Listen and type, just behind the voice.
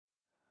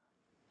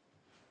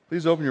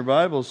Please open your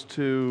Bibles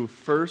to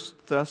 1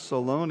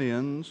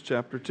 Thessalonians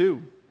chapter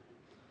 2.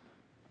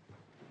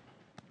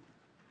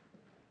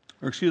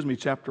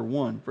 Chapter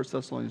 1. 1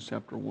 Thessalonians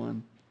chapter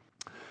 1.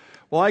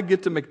 Well, I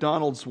get to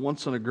McDonald's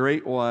once in a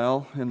great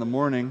while in the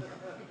morning.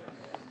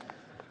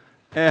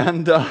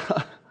 And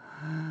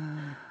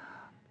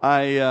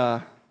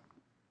I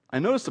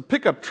noticed a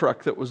pickup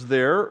truck that was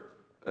there.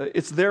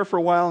 It's there for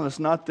a while and it's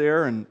not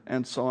there,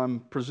 and so I'm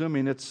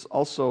presuming it's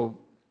also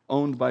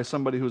owned by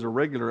somebody who's a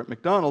regular at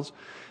McDonald's.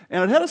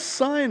 And it had a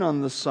sign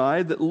on the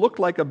side that looked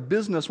like a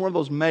business, one of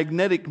those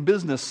magnetic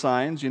business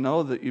signs,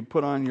 that you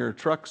put on your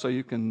truck so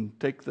you can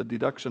take the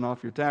deduction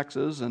off your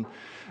taxes. And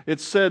it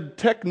said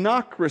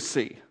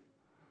technocracy.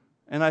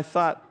 And I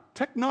thought,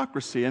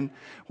 technocracy. And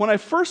when I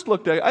first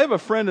looked at it, I have a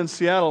friend in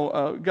Seattle,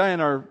 a guy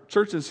in our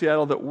church in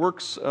Seattle that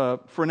works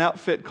for an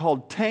outfit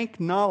called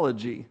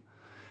Tanknology.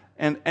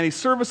 And he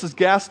services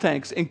gas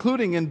tanks,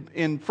 including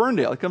in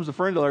Ferndale. He comes to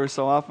Ferndale every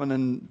so often,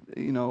 and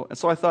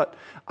so I thought,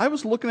 I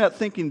was looking at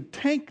thinking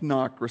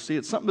tanknocracy.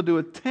 It's something to do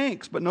with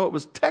tanks, but no, it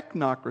was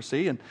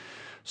technocracy. And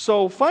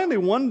so finally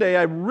one day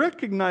I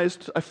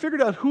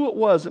figured out who it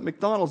was at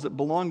McDonald's that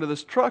belonged to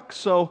this truck.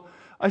 So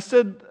I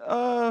said,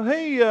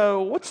 hey,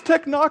 what's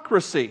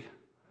technocracy?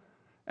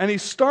 And he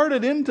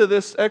started into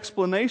this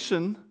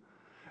explanation.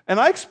 And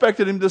I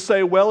expected him to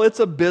say, well, it's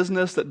a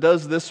business that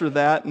does this or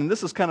that, and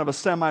this is kind of a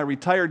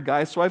semi-retired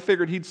guy, so I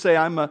figured he'd say,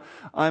 I'm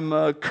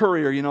a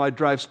courier, I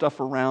drive stuff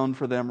around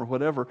for them or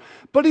whatever.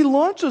 But he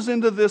launches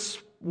into this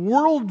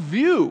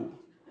worldview.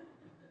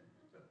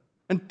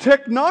 And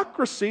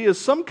technocracy is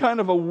some kind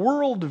of a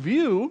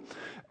worldview.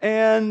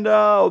 And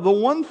the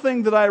one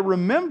thing that I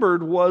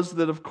remembered was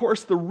that, of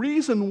course, the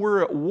reason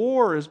we're at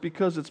war is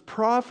because it's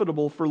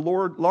profitable for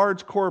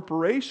large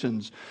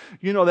corporations.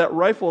 That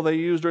rifle they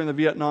used during the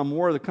Vietnam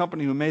War, the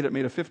company who made it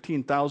made a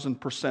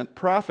 15,000%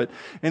 profit.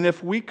 And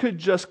if we could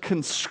just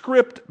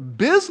conscript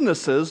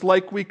businesses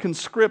like we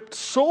conscript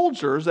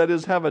soldiers, that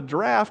is, have a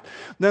draft,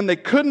 then they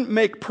couldn't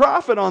make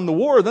profit on the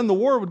war, then the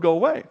war would go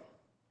away.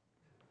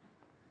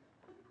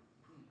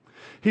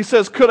 He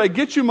says, could I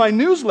get you my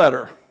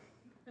newsletter?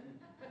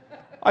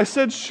 I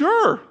said,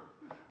 sure.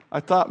 I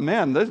thought,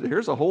 man,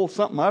 here's a whole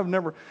something I've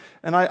never...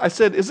 And I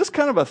said, is this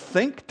kind of a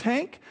think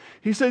tank?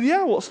 He said,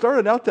 yeah, well, it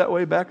started out that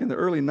way back in the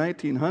early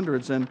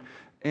 1900s,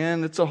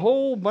 and it's a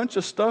whole bunch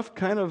of stuff,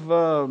 kind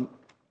of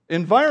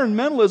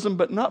environmentalism,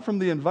 but not from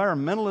the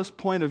environmentalist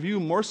point of view,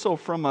 more so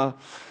from a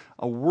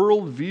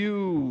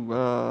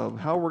worldview,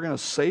 how we're going to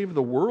save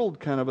the world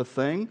kind of a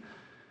thing.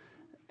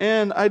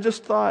 And I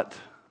just thought,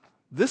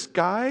 this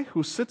guy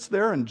who sits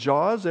there and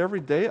jaws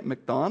every day at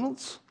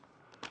McDonald's,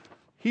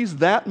 he's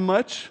that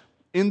much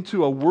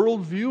into a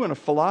worldview and a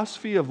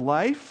philosophy of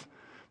life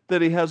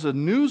that he has a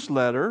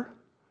newsletter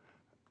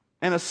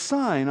and a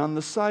sign on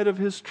the side of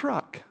his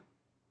truck.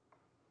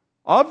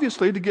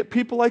 Obviously, to get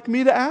people like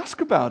me to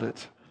ask about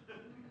it.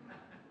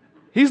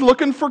 He's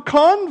looking for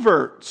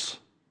converts.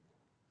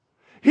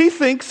 He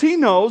thinks he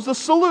knows the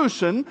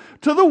solution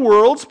to the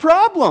world's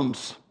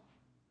problems.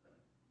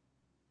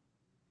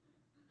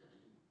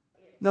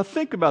 Now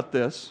think about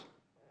this.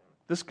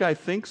 This guy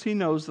thinks he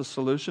knows the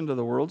solution to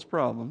the world's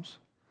problems.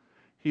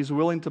 He's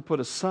willing to put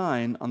a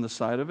sign on the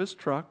side of his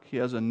truck. He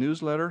has a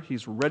newsletter.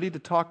 He's ready to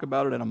talk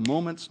about it at a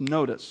moment's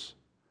notice.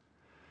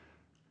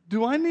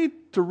 Do I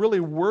need to really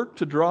work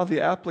to draw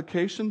the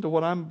application to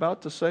what I'm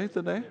about to say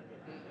today?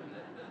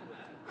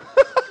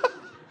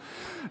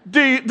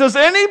 Does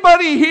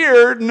anybody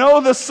here know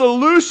the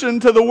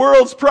solution to the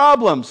world's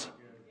problems?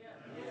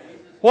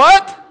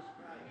 What?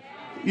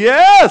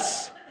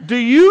 Yes. Do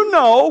you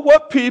know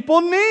what people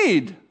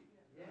need?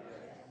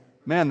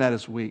 Man, that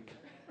is weak.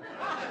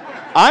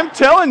 I'm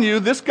telling you,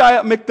 this guy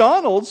at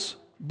McDonald's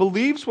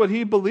believes what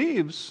he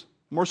believes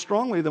more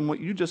strongly than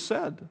what you just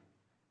said.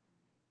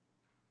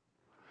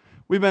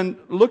 We've been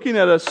looking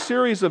at a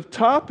series of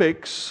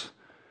topics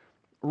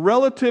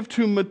relative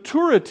to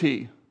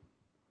maturity.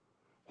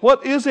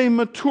 What is a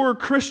mature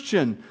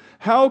Christian?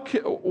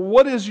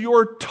 What is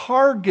your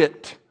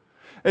target?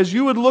 As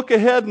you would look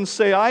ahead and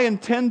say, I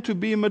intend to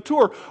be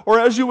mature. Or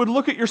as you would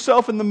look at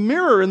yourself in the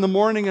mirror in the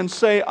morning and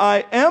say,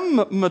 I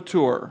am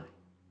mature.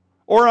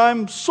 Or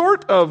I'm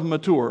sort of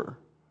mature.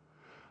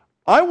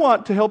 I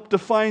want to help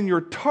define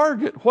your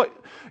target,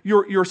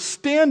 your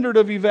standard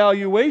of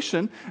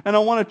evaluation, and I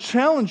want to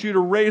challenge you to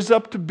raise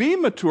up to be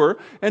mature.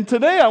 And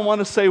today I want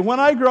to say, when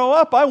I grow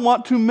up, I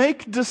want to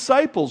make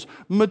disciples.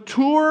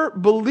 Mature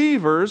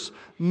believers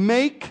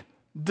make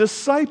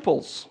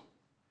disciples.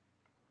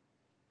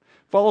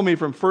 Follow me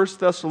from 1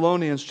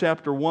 Thessalonians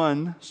chapter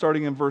 1,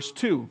 starting in verse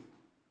 2.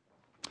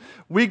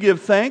 We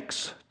give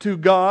thanks to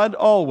God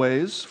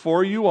always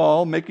for you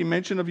all, making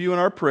mention of you in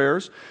our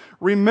prayers,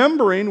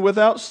 remembering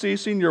without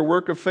ceasing your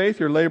work of faith,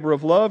 your labor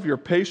of love, your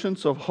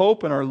patience of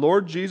hope in our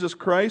Lord Jesus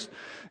Christ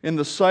in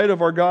the sight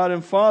of our God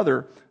and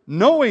Father,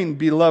 knowing,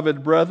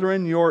 beloved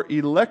brethren, your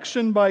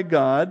election by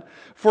God,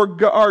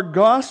 for our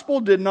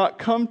gospel did not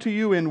come to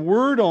you in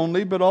word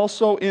only, but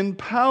also in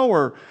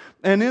power,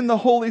 and in the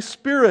Holy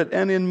Spirit,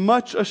 and in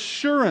much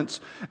assurance,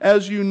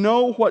 as you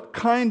know what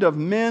kind of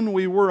men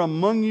we were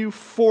among you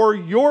for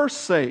your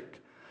sake.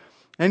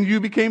 And you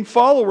became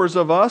followers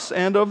of us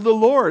and of the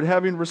Lord,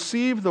 having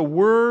received the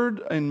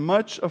word in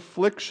much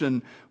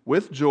affliction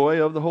with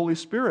joy of the Holy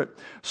Spirit,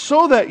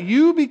 so that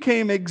you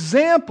became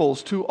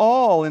examples to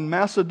all in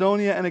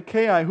Macedonia and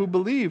Achaia who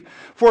believe.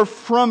 For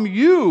from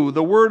you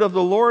the word of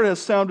the Lord has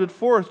sounded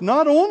forth,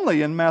 not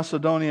only in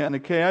Macedonia and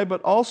Achaia,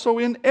 but also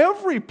in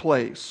every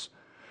place.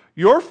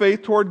 Your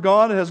faith toward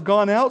God has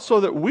gone out so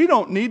that we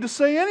don't need to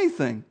say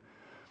anything.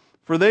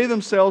 For they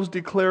themselves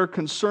declare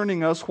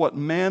concerning us what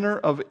manner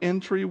of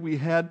entry we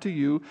had to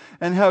you,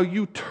 and how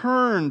you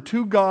turned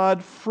to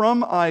God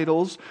from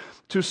idols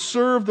to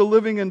serve the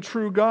living and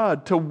true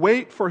God, to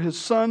wait for His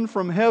Son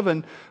from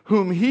heaven,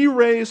 whom He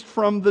raised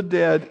from the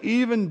dead,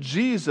 even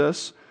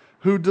Jesus,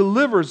 who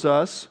delivers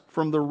us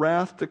from the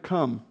wrath to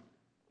come.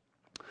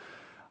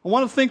 I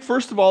want to think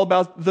first of all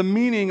about the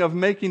meaning of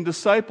making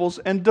disciples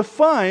and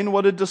define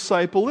what a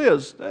disciple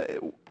is.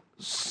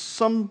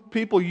 Some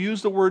people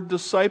use the word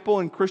disciple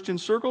in Christian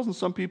circles and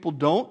some people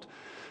don't.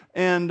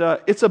 And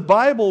it's a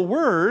Bible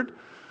word.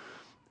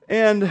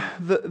 And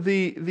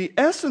the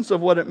essence of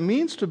what it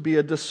means to be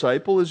a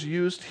disciple is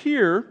used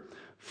here.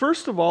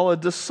 First of all, a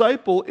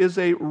disciple is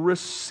a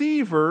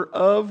receiver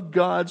of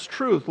God's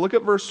truth. Look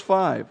at verse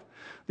 5.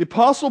 The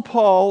Apostle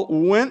Paul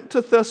went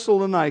to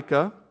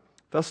Thessalonica.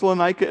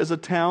 Thessalonica is a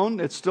town.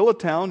 It's still a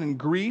town in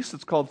Greece.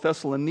 It's called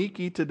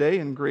Thessaloniki today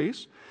in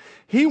Greece.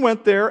 He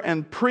went there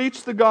and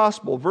preached the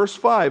gospel. Verse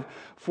 5,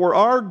 for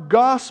our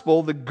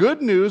gospel, the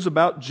good news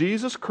about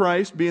Jesus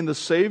Christ being the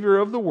Savior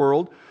of the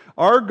world,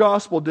 our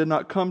gospel did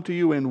not come to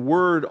you in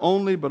word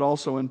only, but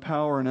also in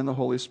power and in the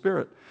Holy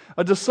Spirit.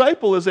 A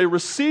disciple is a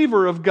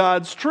receiver of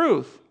God's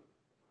truth.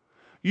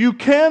 You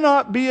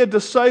cannot be a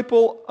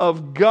disciple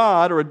of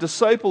God or a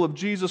disciple of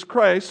Jesus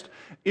Christ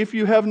if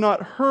you have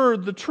not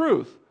heard the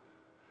truth.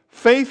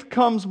 Faith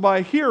comes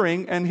by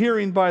hearing, and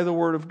hearing by the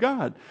Word of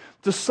God.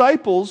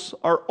 Disciples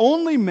are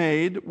only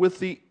made with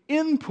the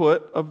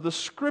input of the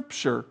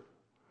Scripture.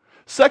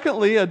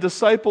 Secondly, a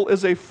disciple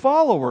is a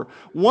follower.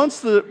 Once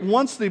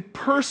the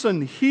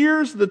person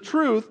hears the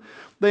truth,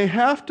 they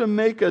have to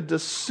make a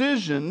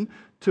decision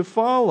to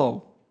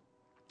follow.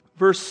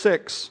 Verse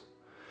 6,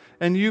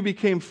 and you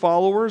became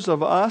followers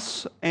of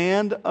us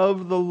and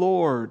of the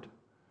Lord.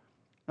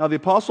 Now, the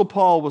Apostle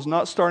Paul was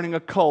not starting a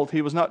cult.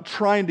 He was not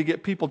trying to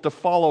get people to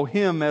follow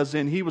him as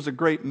in he was a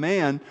great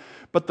man.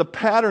 But the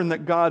pattern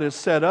that God has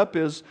set up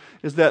is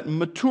that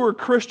mature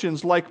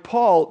Christians like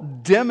Paul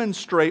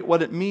demonstrate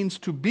what it means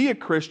to be a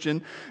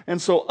Christian. And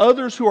so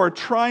others who are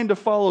trying to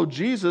follow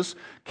Jesus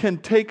can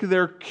take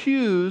their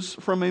cues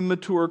from a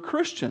mature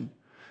Christian.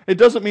 It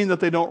doesn't mean that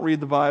they don't read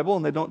the Bible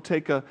and they don't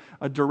take a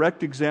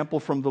direct example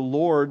from the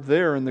Lord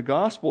there in the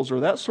Gospels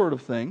or that sort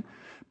of thing.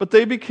 But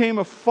they became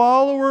a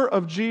follower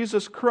of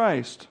Jesus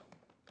Christ.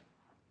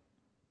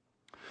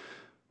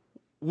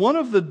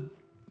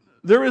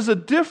 There is a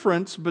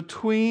difference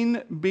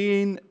between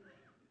being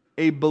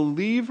a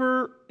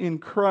believer in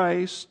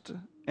Christ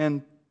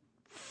and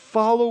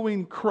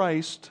following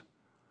Christ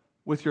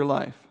with your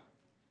life.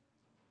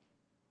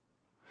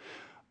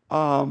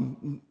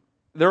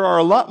 There are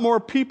a lot more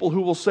people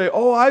who will say,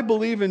 oh, I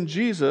believe in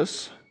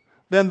Jesus,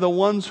 than the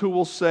ones who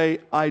will say,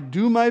 I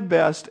do my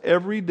best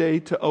every day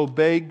to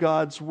obey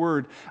God's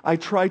Word. I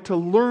try to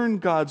learn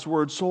God's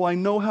Word so I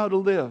know how to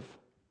live.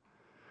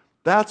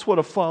 That's what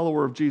a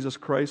follower of Jesus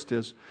Christ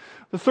is.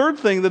 The third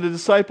thing that a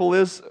disciple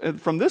is,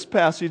 from this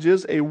passage,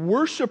 is a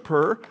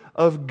worshiper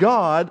of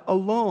God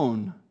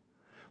alone.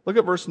 Look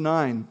at verse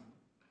 9.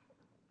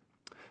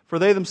 For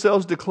they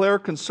themselves declare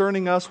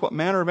concerning us what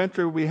manner of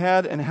entry we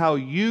had, and how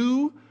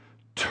you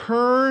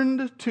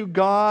turned to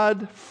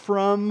God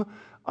from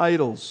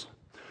idols.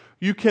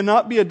 You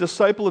cannot be a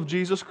disciple of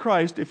Jesus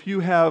Christ if you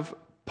have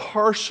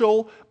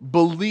partial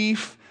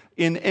belief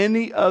in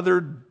any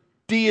other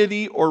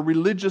deity or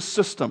religious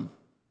system.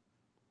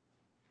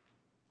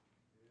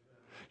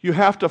 You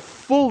have to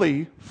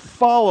fully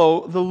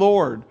follow the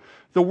Lord.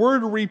 The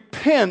word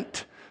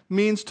repent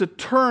means to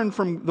turn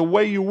from the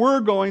way you were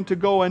going to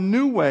go a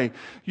new way.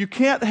 You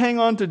can't hang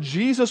on to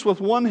Jesus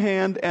with one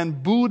hand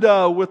and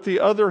Buddha with the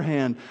other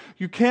hand.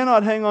 You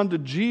cannot hang on to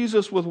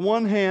Jesus with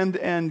one hand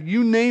and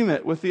you name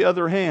it with the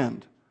other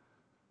hand.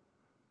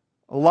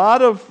 A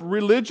lot of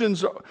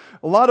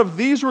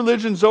these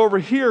religions over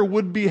here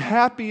would be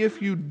happy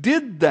if you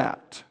did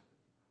that.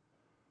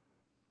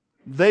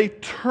 They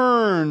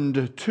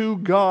turned to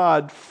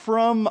God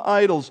from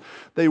idols.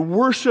 They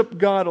worship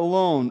God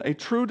alone. A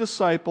true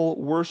disciple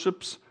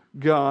worships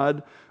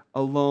God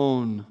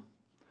alone.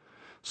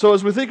 So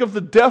as we think of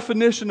the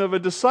definition of a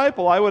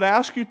disciple, I would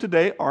ask you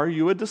today, are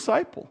you a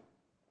disciple?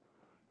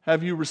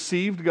 Have you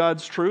received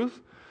God's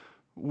truth?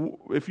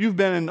 If you've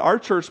been in our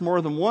church more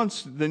than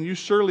once, then you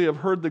surely have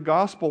heard the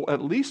gospel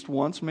at least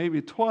once,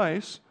 maybe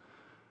twice.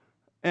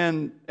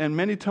 And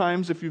many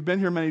times, if you've been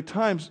here many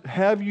times,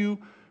 have you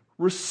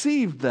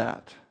received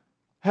that?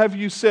 Have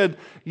you said,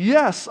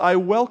 yes, I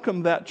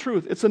welcome that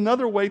truth? It's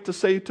another way to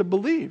say to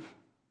believe.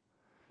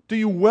 Do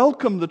you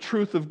welcome the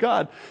truth of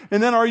God?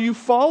 And then are you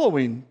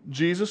following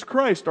Jesus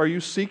Christ? Are you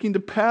seeking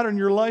to pattern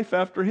your life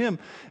after Him?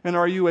 And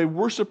are you a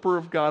worshiper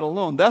of God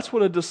alone? That's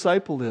what a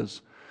disciple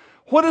is.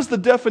 What is the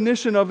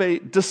definition of a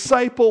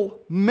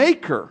disciple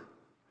maker?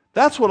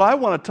 That's what I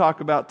want to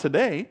talk about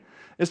today,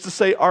 is to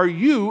say, are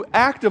you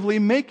actively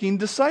making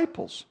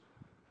disciples?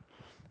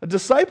 A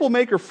disciple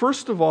maker,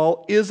 first of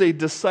all, is a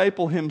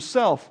disciple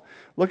himself.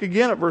 Look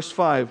again at verse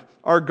 5.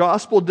 Our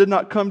gospel did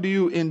not come to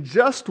you in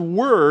just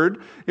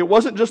word. It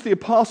wasn't just the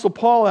Apostle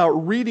Paul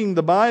out reading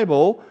the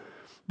Bible,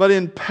 but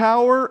in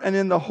power and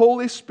in the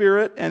Holy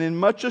Spirit and in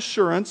much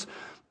assurance,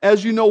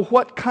 as you know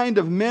what kind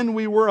of men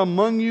we were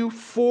among you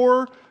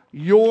for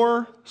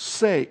your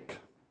sake.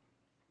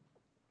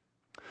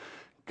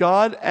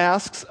 God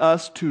asks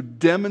us to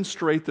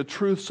demonstrate the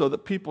truth so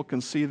that people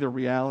can see the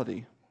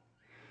reality.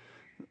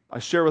 I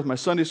shared with my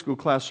Sunday school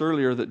class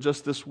earlier that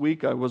just this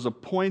week I was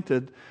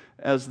appointed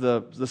as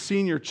the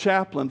senior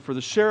chaplain for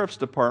the sheriff's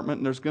department,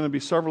 and there's going to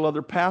be several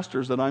other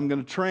pastors that I'm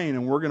going to train,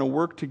 and we're going to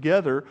work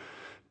together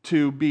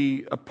to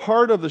be a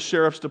part of the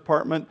sheriff's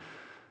department.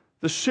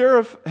 The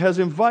sheriff has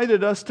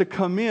invited us to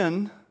come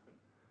in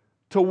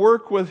to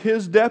work with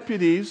his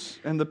deputies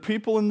and the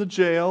people in the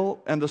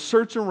jail and the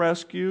search and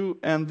rescue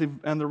and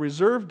the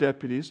reserve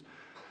deputies.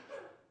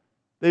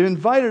 They've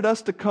invited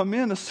us to come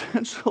in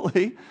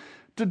essentially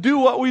to do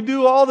what we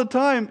do all the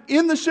time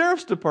in the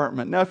sheriff's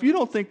department. Now, if you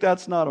don't think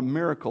that's not a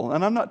miracle,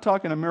 and I'm not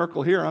talking a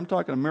miracle here, I'm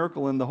talking a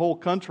miracle in the whole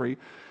country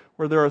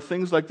where there are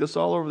things like this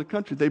all over the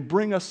country. They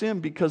bring us in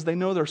because they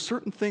know there are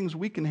certain things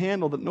we can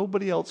handle that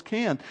nobody else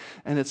can.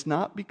 And it's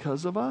not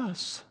because of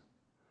us.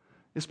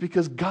 It's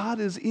because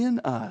God is in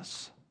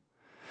us.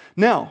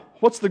 Now,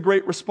 what's the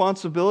great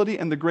responsibility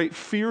and the great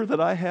fear that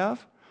I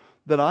have?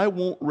 That I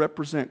won't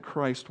represent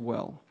Christ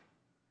well.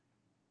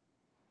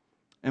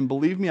 And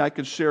believe me, I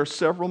could share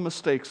several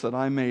mistakes that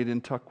I made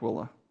in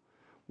Tukwila.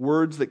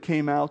 Words that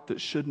came out that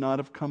should not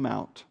have come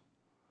out.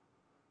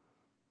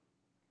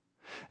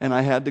 And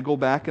I had to go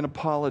back and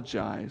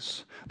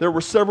apologize. There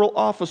were several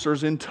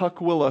officers in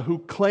Tukwila who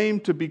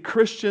claimed to be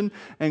Christian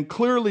and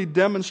clearly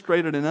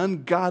demonstrated an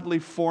ungodly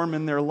form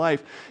in their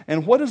life.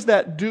 And what does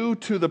that do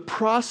to the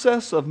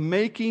process of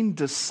making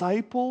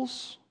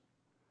disciples?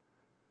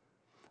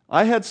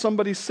 I had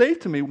somebody say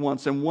to me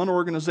once in one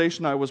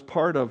organization I was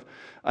part of,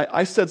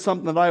 I said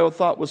something that I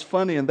thought was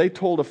funny, and they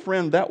told a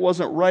friend that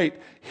wasn't right.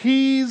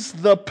 He's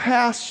the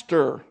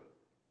pastor.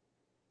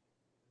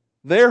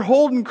 They're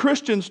holding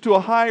Christians to a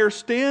higher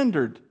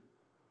standard.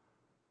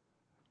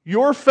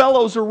 Your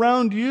fellows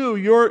around you,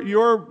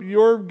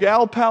 your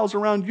gal pals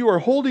around you are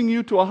holding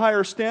you to a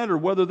higher standard,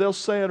 whether they'll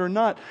say it or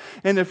not.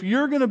 And if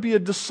you're going to be a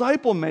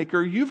disciple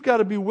maker, you've got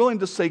to be willing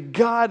to say,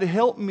 God,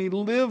 help me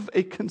live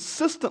a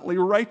consistently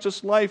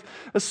righteous life,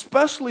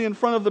 especially in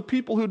front of the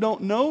people who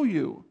don't know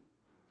you.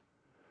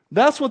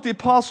 That's what the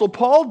Apostle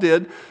Paul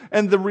did,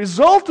 and the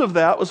result of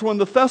that was when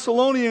the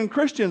Thessalonian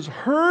Christians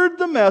heard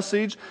the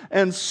message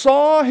and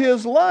saw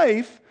his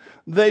life,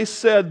 they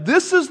said,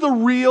 this is the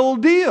real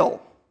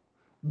deal.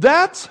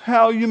 That's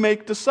how you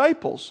make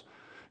disciples.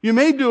 You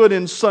may do it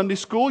in Sunday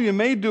school, you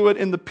may do it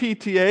in the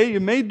PTA, you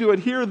may do it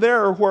here,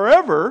 there, or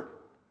wherever,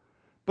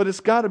 but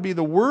it's got to be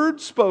the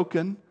word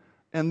spoken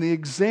and the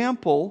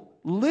example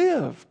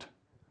lived.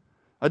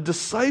 A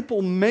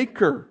disciple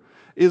maker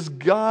is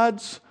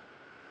God's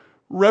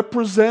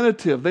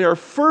representative. They are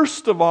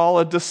first of all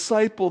a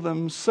disciple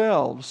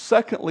themselves.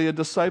 Secondly, a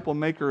disciple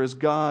maker is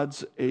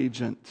God's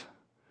agent.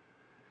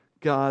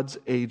 God's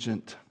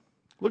agent.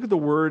 Look at the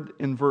word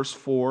in verse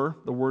 4,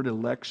 the word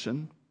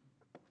election.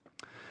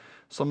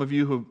 Some of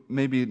you who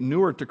may be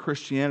newer to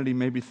Christianity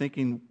may be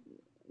thinking,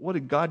 what,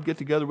 did God get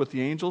together with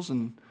the angels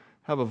and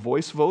have a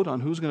voice vote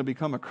on who's going to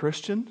become a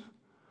Christian?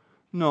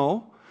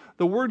 No.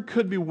 The word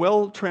could be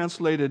well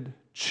translated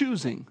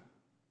choosing.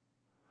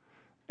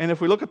 And if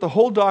we look at the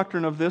whole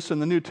doctrine of this in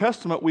the New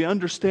Testament, we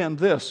understand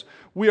this.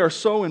 We are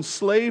so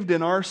enslaved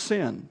in our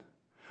sin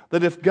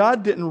that if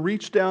God didn't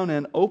reach down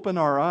and open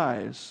our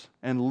eyes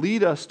and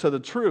lead us to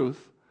the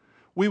truth,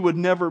 we would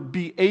never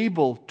be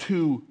able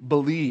to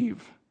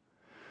believe.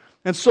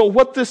 And so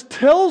what this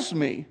tells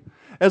me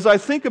as I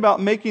think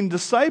about making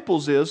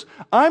disciples is,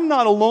 I'm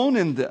not alone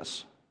in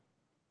this.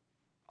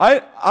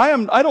 I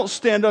don't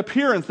stand up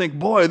here and think,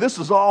 boy, this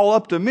is all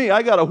up to me.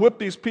 I got to whip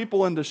these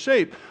people into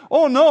shape.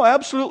 Oh, no,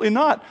 absolutely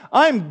not.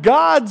 I'm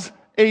God's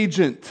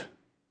agent.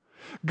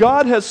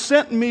 God has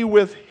sent me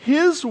with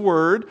His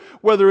word,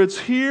 whether it's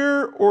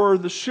here or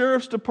the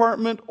sheriff's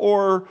department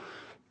or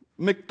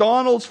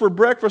McDonald's for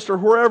breakfast or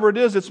wherever it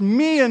is. It's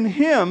me and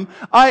Him.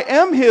 I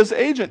am His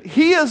agent.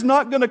 He is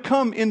not going to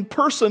come in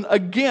person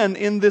again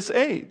in this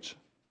age.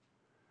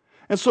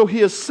 And so He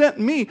has sent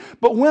me.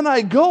 But when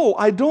I go,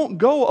 I don't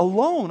go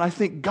alone. I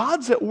think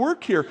God's at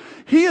work here.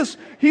 He's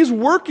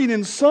working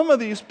in some of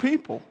these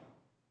people.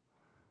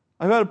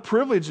 I've had a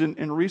privilege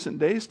in recent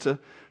days to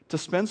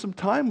spend some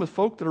time with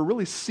folk that are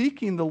really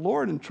seeking the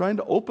Lord and trying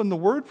to open the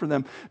Word for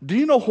them. Do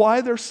you know why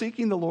they're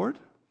seeking the Lord?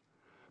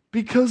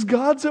 Because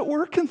God's at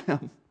work in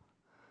them.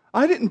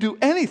 I didn't do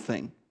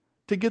anything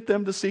to get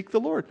them to seek the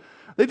Lord.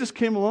 They just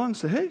came along and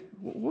said, hey,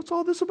 what's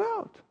all this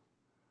about?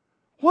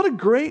 What a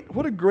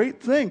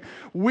great thing.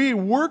 We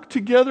work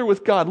together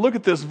with God. Look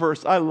at this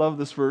verse. I love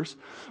this verse.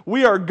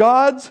 We are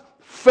God's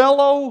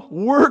fellow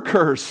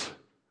workers.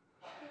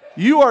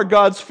 You are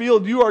God's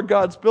field. You are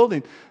God's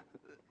building.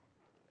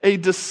 A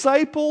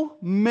disciple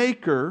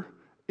maker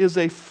is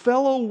a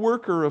fellow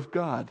worker of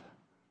God.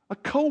 A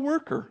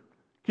co-worker.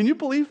 Can you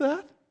believe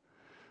that?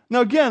 Now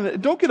again,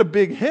 don't get a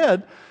big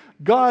head.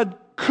 God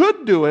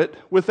could do it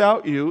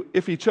without you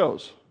if He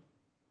chose.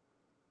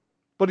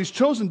 But He's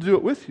chosen to do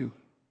it with you.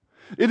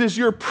 It is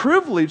your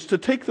privilege to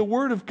take the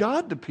Word of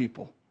God to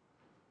people.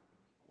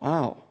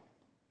 Wow.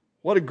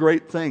 What a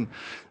great thing.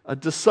 A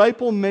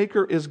disciple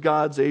maker is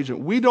God's agent.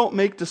 We don't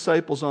make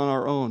disciples on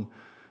our own.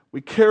 We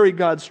carry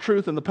God's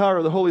truth in the power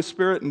of the Holy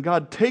Spirit, and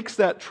God takes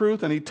that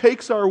truth and He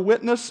takes our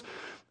witness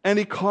and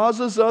He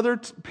causes other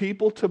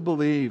people to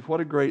believe. What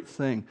a great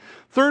thing.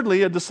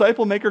 Thirdly, a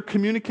disciple maker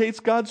communicates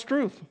God's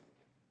truth.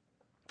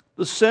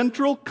 The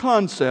central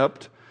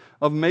concept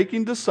of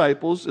making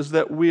disciples is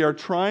that we are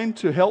trying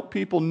to help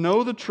people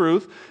know the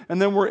truth,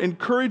 and then we're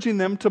encouraging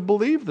them to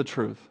believe the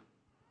truth.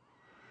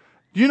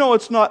 You know,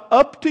 it's not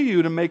up to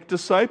you to make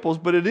disciples,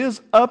 but it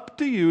is up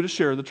to you to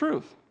share the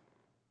truth.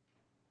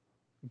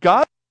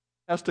 God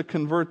has to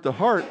convert the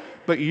heart,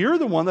 but you're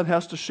the one that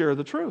has to share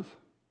the truth.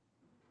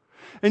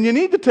 And you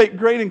need to take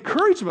great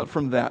encouragement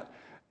from that.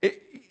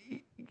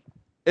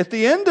 At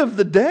the end of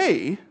the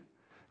day,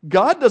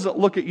 God doesn't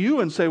look at you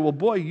and say, well,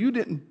 boy, you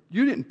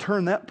didn't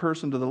turn that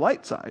person to the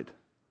light side.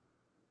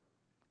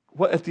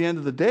 Well, at the end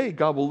of the day,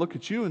 God will look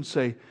at you and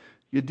say,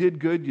 you did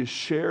good, you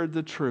shared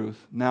the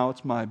truth, now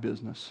it's my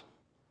business.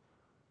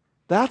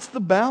 That's the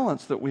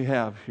balance that we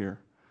have here.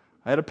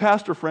 I had a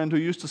pastor friend who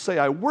used to say,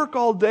 I work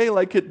all day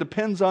like it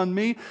depends on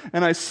me,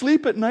 and I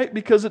sleep at night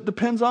because it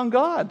depends on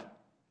God.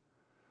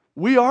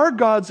 We are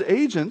God's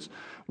agents.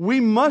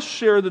 We must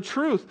share the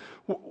truth.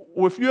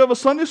 If you have a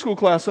Sunday school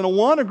class and a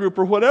Awana group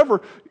or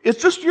whatever,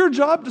 it's just your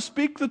job to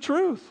speak the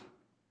truth,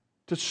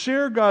 to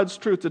share God's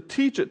truth, to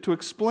teach it, to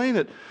explain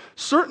it,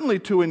 certainly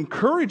to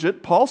encourage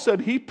it. Paul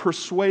said he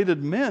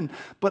persuaded men,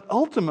 but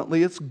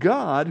ultimately it's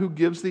God who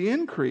gives the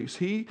increase.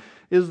 He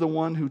is the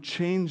one who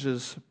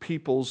changes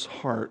people's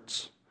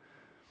hearts.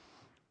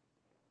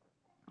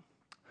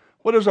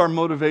 What is our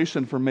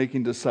motivation for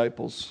making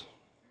disciples?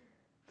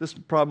 This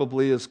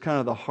probably is kind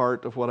of the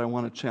heart of what I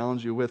want to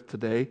challenge you with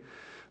today.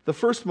 The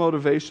first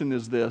motivation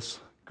is this: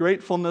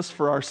 gratefulness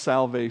for our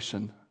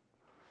salvation.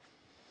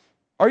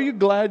 Are you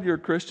glad you're a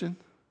Christian?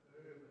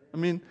 I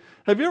mean,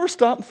 have you ever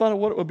stopped and thought of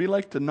what it would be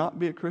like to not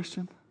be a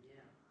Christian?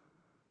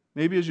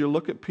 Maybe as you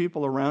look at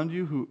people around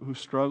you who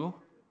struggle.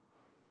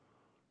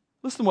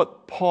 Listen to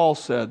what Paul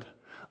said.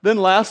 Then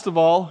last of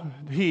all,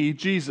 He,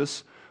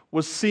 Jesus,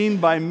 was seen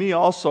by me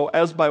also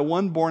as by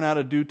one born out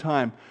of due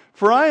time.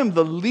 For I am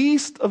the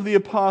least of the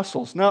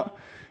apostles. Now,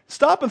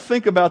 stop and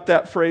think about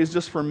that phrase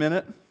just for a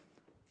minute.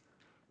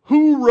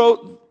 Who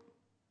wrote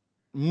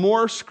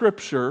more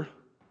scripture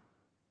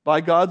by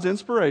God's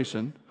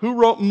inspiration? Who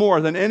wrote more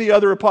than any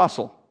other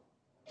apostle?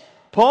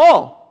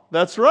 Paul.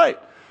 That's right.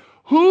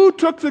 Who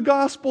took the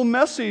gospel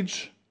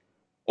message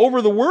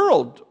over the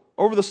world,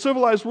 over the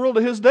civilized world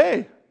of his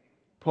day?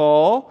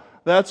 Paul.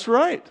 That's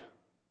right.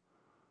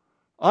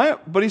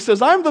 But he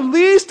says, I'm the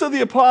least of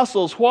the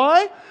apostles.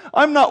 Why?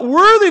 I'm not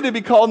worthy to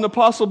be called an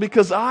apostle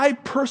because I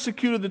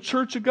persecuted the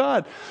church of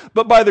God.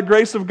 But by the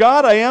grace of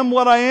God, I am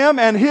what I am,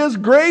 and His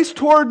grace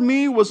toward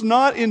me was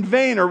not in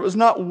vain, or it was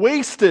not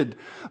wasted.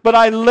 But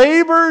I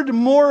labored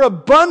more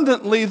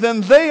abundantly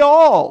than they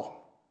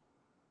all.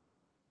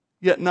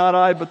 Yet not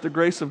I, but the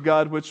grace of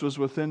God which was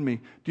within me.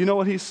 Do you know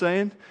what he's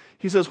saying?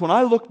 He says, when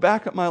I look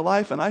back at my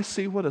life and I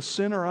see what a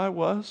sinner I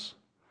was,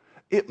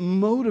 it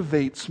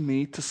motivates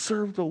me to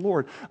serve the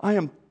Lord. I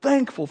am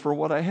thankful for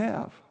what I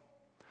have.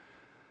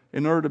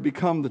 In order to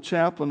become the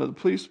chaplain of the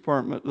police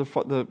department,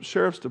 the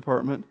sheriff's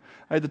department,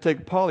 I had to take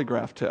a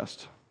polygraph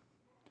test,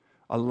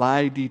 a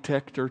lie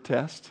detector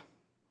test.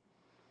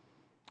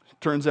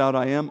 Turns out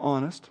I am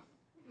honest.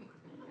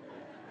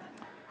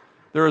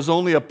 There is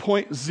only a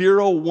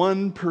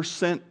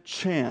 0.01%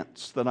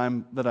 chance that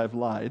I've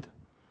lied.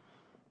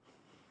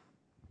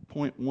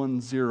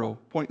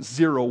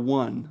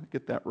 0.01,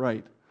 get that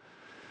right.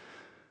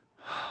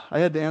 I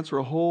had to answer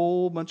a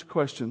whole bunch of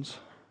questions.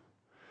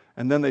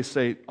 And then they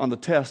say, on the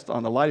test,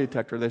 on the lie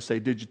detector, they say,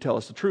 did you tell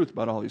us the truth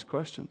about all these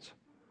questions?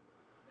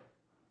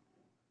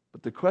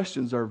 But the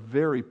questions are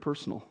very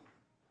personal.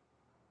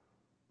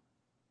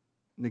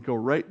 And they go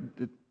right,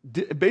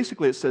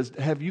 basically it says,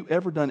 have you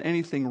ever done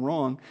anything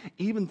wrong,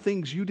 even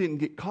things you didn't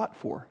get caught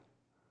for?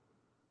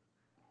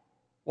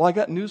 Well, I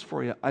got news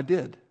for you. I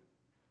did.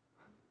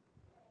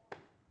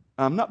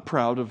 I'm not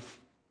proud of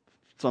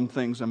some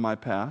things in my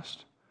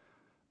past.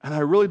 And I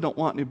really don't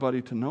want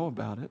anybody to know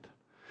about it.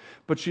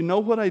 But you know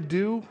what I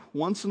do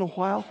once in a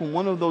while when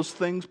one of those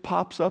things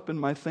pops up in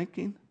my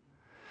thinking?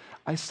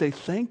 I say,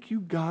 thank you,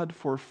 God,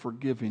 for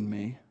forgiving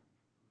me.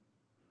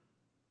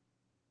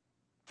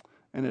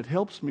 And it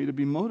helps me to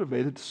be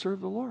motivated to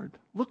serve the Lord.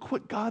 Look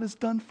what God has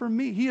done for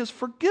me. He has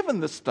forgiven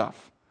this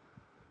stuff.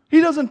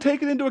 He doesn't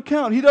take it into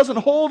account. He doesn't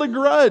hold a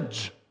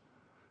grudge.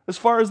 As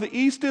far as the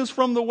east is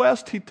from the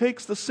west, He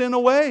takes the sin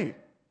away.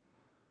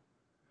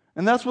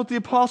 And that's what the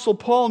Apostle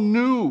Paul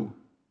knew.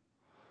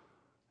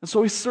 And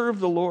so he served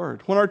the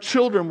Lord. When our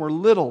children were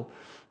little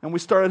and we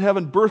started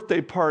having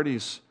birthday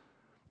parties,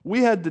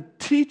 we had to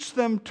teach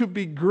them to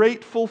be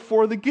grateful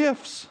for the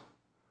gifts.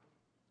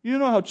 You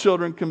know how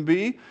children can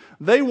be.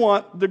 They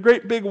want the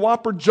great big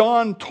Whopper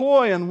John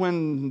toy, and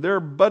when their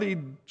buddy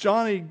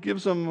Johnny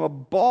gives them a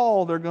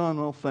ball, they're going,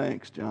 well,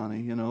 thanks,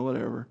 Johnny,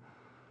 whatever.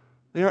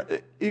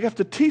 You have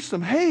to teach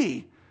them,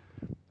 hey,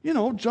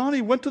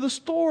 Johnny went to the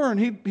store and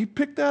he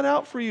picked that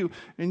out for you,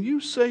 and you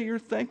say you're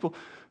thankful.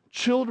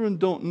 Children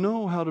don't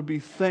know how to be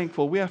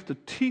thankful. We have to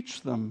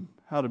teach them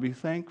how to be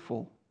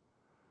thankful.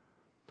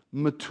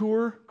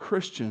 Mature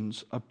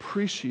Christians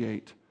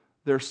appreciate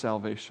their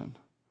salvation.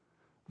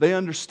 They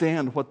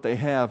understand what they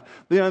have.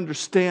 They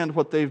understand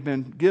what they've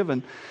been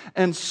given.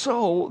 And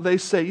so they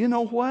say, you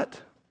know what?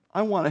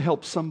 I want to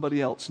help somebody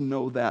else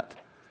know that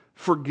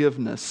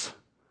forgiveness.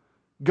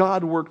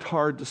 God worked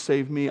hard to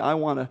save me. I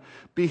want to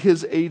be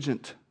His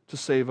agent to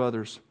save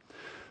others.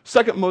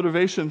 Second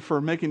motivation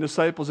for making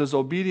disciples is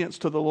obedience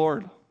to the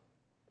Lord.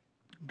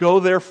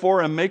 Go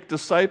therefore and make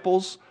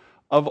disciples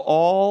of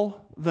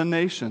all the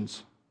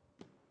nations.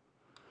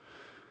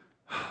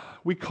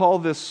 We call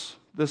this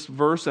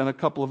verse and a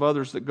couple of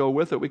others that go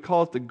with it, we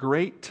call it the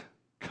Great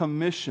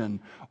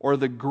Commission or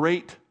the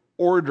Great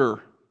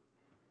Order.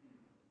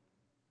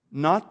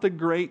 Not the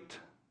Great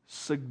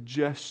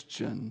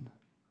Suggestion.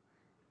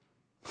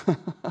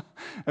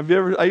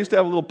 I used to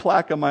have a little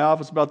plaque in my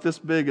office about this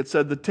big. It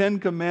said, the 10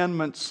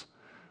 Commandments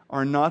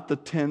are not the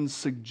 10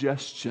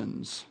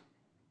 suggestions.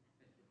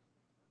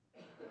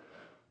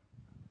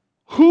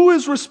 Who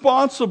is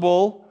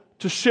responsible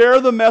to share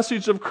the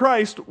message of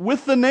Christ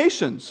with the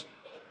nations?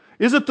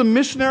 Is it the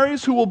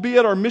missionaries who will be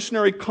at our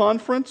missionary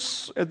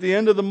conference at the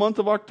end of the month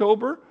of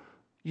October?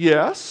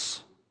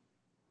 Yes.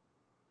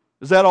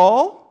 Is that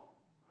all?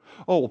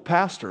 Oh, well,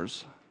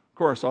 pastors. Of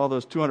course, all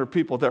those 200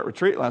 people at that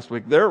retreat last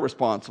week, they're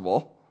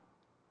responsible.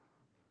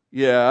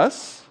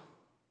 Yes.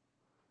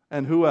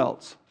 And who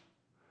else?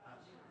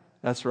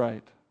 That's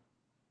right.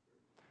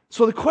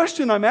 So the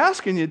question I'm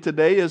asking you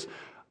today is,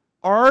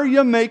 are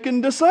you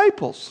making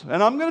disciples?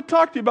 And I'm going to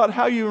talk to you about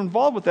how you're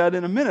involved with that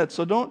in a minute,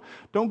 so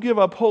don't give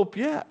up hope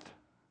yet.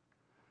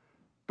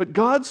 But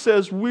God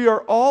says we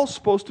are all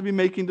supposed to be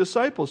making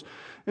disciples.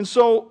 And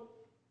so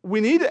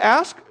we need to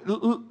ask,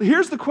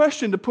 here's the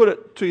question to put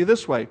it to you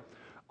this way.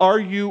 Are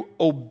you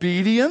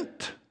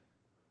obedient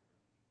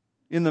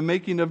in the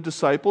making of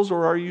disciples,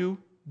 or are you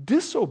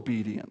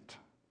disobedient?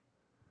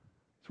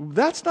 So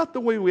that's not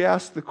the way we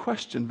ask the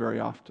question very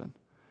often.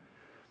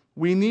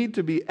 We need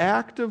to be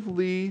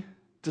actively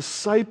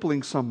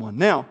discipling someone.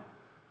 Now,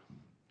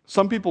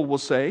 some people will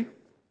say,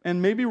 and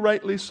maybe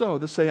rightly so,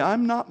 they say,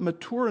 I'm not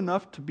mature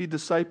enough to be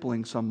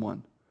discipling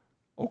someone.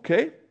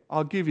 Okay,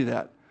 I'll give you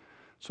that.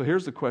 So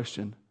here's the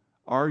question.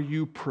 Are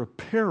you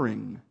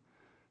preparing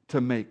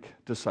to make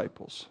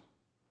disciples?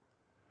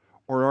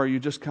 Or are you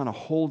just kind of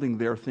holding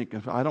there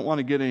thinking, I don't want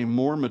to get any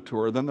more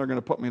mature, then they're going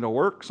to put me to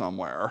work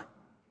somewhere.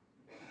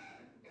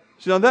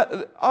 So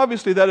now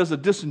obviously that is a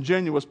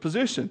disingenuous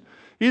position.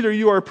 Either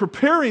you are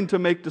preparing to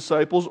make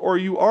disciples or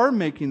you are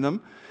making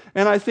them.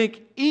 And I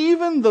think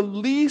even the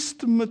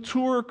least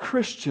mature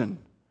Christian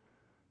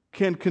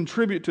can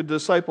contribute to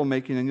disciple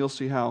making, and you'll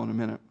see how in a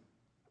minute.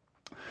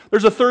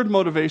 There's a third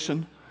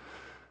motivation,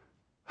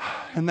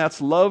 and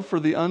that's love for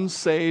the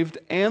unsaved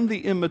and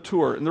the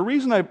immature. And the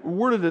reason I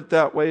worded it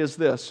that way is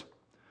this.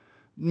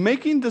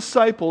 Making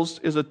disciples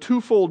is a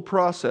twofold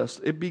process.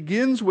 It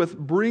begins with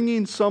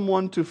bringing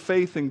someone to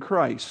faith in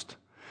Christ,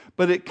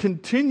 but it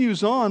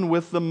continues on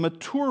with the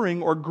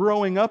maturing or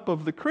growing up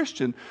of the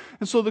Christian.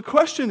 And so the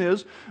question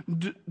is,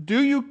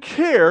 do you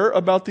care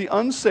about the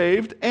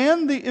unsaved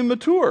and the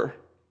immature?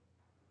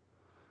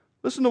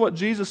 Listen to what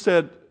Jesus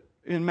said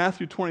in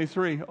Matthew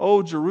 23.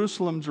 Oh,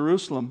 Jerusalem,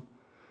 Jerusalem,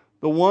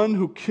 the one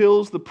who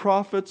kills the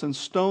prophets and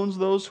stones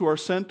those who are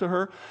sent to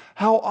her.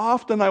 How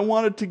often I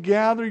wanted to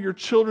gather your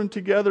children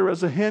together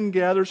as a hen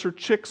gathers her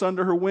chicks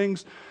under her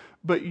wings,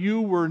 but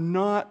you were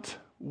not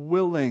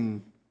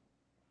willing.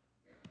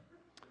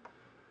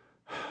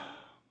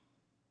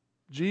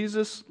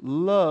 Jesus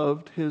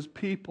loved His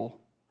people,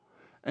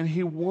 and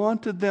He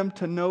wanted them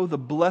to know the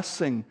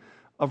blessing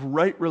of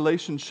right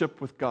relationship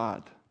with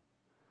God.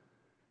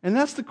 And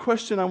that's the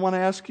question I want to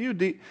ask you.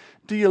 Do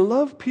you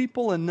love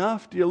people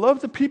enough? Do you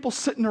love the people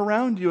sitting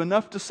around you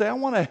enough to say, I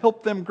want to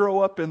help them grow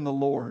up in the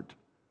Lord?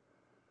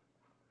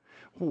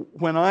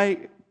 When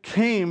I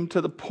came to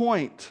the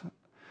point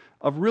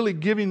of really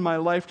giving my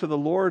life to the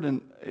Lord,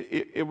 and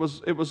it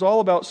was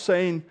all about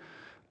saying,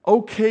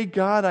 okay,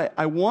 God,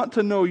 I want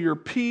to know your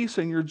peace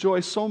and your joy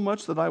so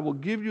much that I will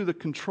give you the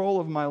control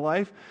of my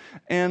life.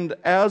 And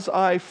as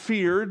I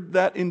feared,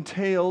 that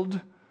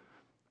entailed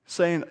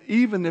saying,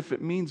 even if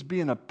it means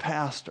being a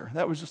pastor.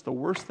 That was just the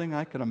worst thing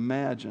I could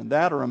imagine.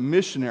 That or a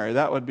missionary,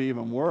 that would be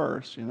even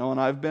worse, and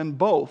I've been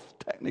both,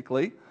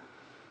 technically.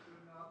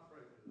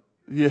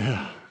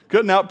 Yeah,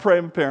 couldn't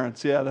outpray my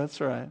parents. Yeah,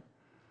 that's right.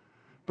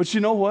 But you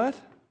know what?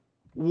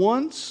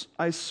 Once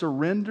I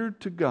surrendered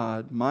to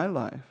God my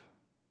life,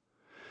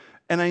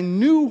 and I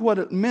knew what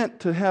it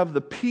meant to have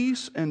the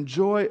peace and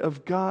joy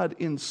of God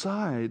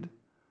inside,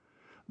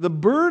 the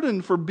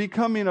burden for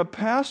becoming a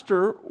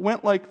pastor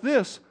went like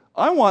this.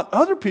 I want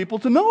other people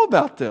to know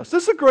about this.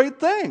 This is a great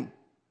thing.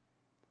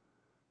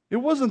 It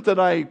wasn't that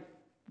I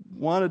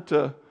wanted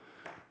to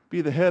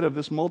be the head of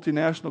this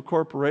multinational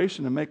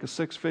corporation and make a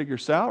 6-figure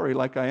salary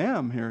like I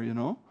am here,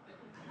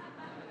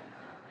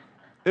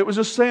 It was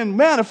just saying,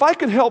 man, if I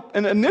could help,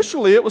 and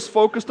initially it was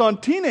focused on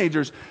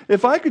teenagers.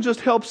 If I could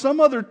just help some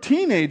other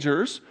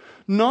teenagers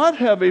not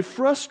have a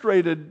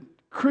frustrated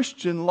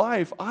Christian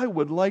life, I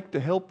would like to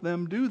help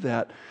them do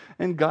that.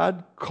 And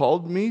God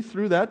called me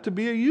through that to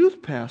be a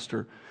youth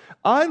pastor.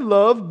 I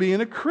love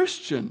being a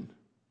Christian.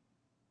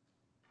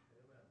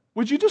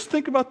 Would you just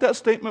think about that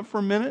statement for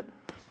a minute?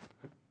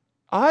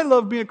 I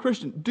love being a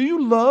Christian. Do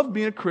you love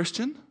being a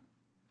Christian?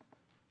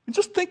 And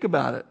just think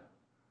about it.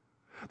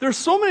 There's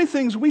so many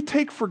things we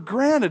take for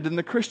granted in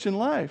the Christian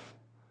life.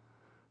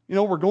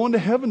 We're going to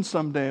heaven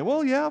someday.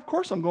 Well, yeah, of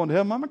course I'm going to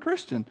heaven. I'm a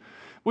Christian.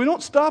 We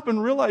don't stop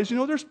and realize,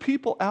 there's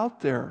people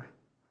out there.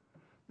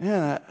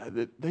 Man,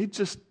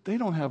 they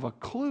don't have a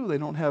clue. They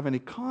don't have any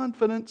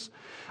confidence.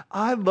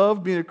 I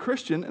love being a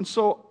Christian, and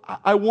so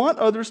I want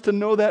others to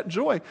know that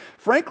joy.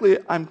 Frankly,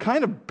 I'm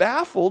kind of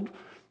baffled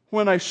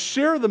when I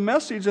share the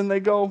message and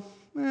they go,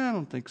 I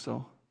don't think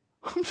so.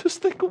 I'm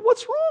just thinking,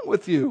 what's wrong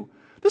with you?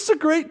 This is a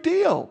great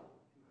deal.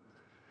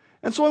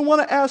 And so I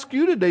want to ask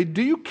you today,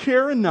 do you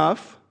care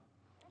enough?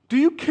 Do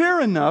you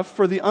care enough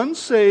for the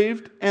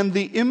unsaved and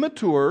the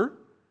immature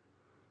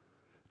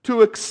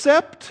to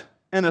accept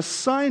an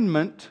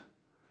assignment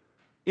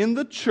in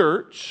the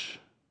church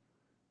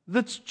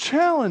that's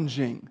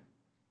challenging?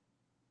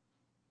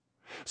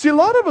 See, a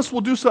lot of us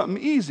will do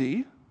something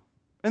easy,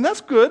 and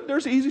that's good.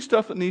 There's easy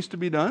stuff that needs to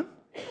be done.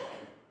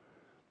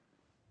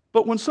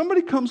 But when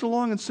somebody comes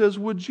along and says,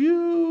 would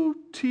you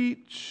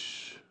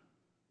teach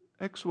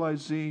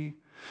XYZ?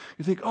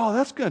 You think, oh,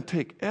 that's going to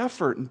take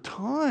effort and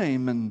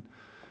time and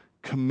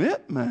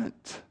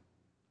commitment.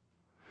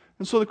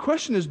 And so the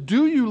question is,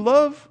 do you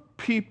love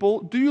people?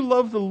 Do you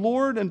love the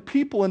Lord and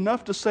people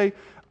enough to say,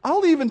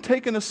 I'll even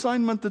take an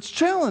assignment that's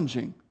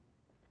challenging?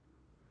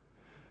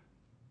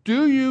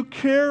 Do you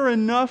care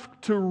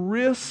enough to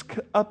risk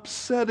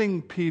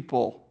upsetting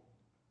people?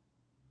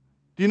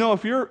 Do you know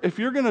if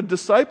you're going to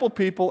disciple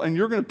people and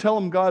you're going to tell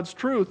them God's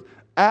truth,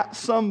 at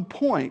some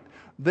point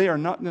they are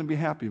not going to be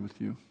happy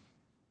with you.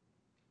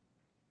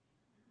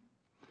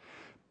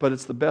 But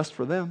it's the best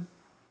for them.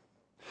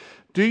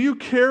 Do you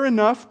care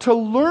enough to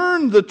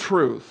learn the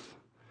truth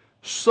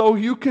so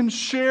you can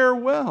share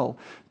well?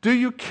 Do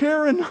you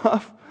care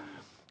enough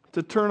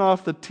to turn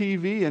off the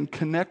TV and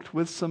connect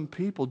with some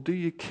people? Do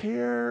you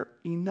care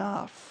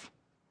enough?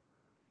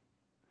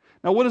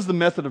 Now, what is the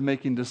method of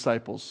making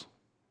disciples?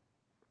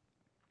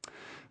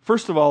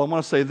 First of all, I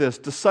want to say this.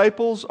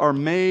 Disciples are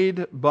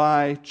made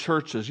by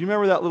churches. You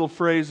remember that little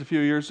phrase a few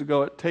years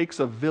ago? It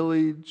takes a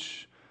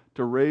village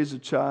to raise a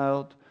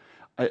child.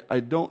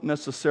 I don't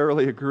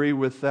necessarily agree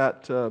with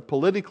that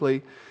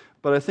politically,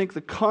 but I think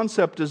the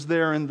concept is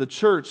there in the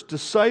church.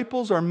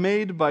 Disciples are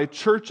made by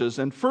churches.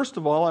 And first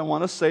of all, I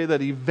want to say that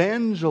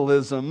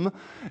evangelism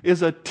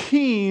is a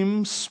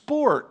team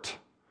sport.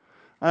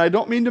 And I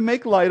don't mean to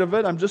make light of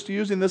it. I'm just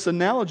using this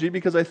analogy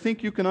because I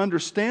think you can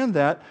understand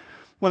that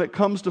when it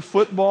comes to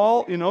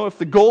football. If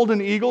the Golden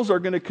Eagles are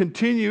going to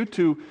continue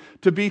to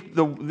be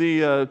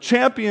the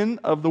champion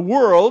of the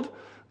world,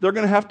 they're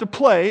going to have to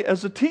play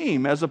as a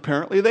team, as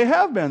apparently they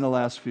have been the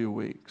last few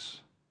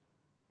weeks.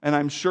 And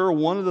I'm sure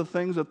one of the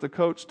things that the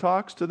coach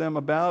talks to them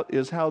about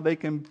is how they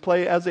can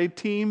play as a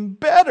team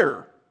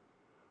better.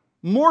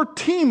 More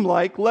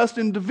team-like, less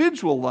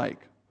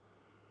individual-like.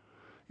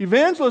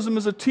 Evangelism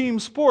is a team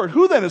sport.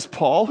 Who then is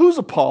Paul? Who's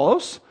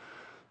Apollos?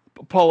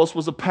 Apollos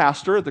was a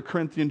pastor at the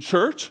Corinthian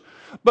church.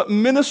 But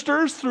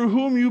ministers through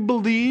whom you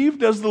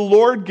believed as the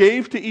Lord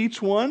gave to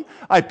each one.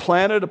 I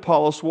planted,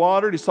 Apollos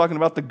watered. He's talking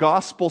about the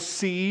gospel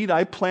seed.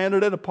 I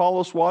planted it,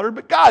 Apollos watered,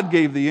 but God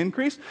gave the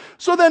increase.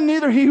 So then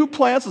neither he who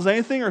plants is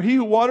anything or he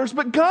who waters,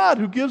 but God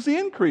who gives the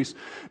increase.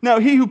 Now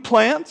he who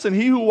plants and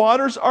he who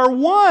waters are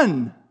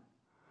one.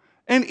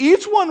 And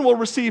each one will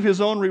receive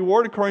his own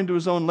reward according to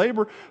his own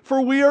labor.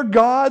 For we are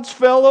God's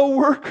fellow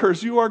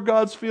workers. You are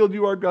God's field,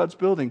 you are God's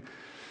building.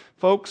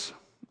 Folks,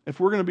 if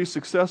we're going to be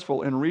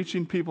successful in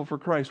reaching people for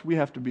Christ, we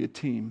have to be a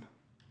team.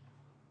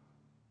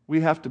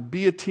 We have to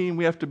be a team.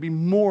 We have to be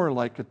more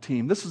like a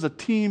team. This is a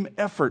team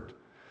effort.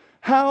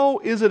 How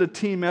is it a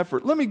team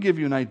effort? Let me give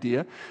you an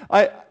idea.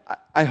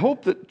 I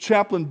hope that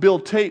Chaplain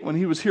Bill Tate, when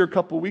he was here a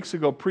couple of weeks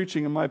ago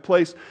preaching in my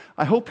place,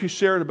 I hope he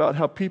shared about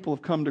how people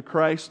have come to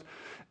Christ.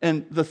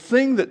 And the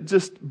thing that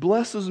just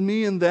blesses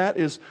me in that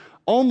is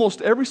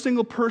almost every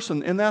single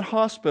person in that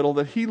hospital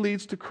that he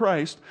leads to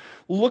Christ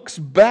looks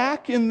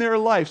back in their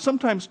life,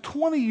 sometimes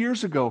 20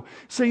 years ago,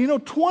 say,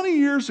 20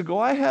 years ago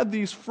I had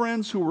these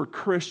friends who were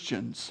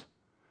Christians.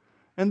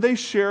 And they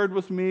shared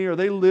with me, or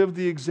they lived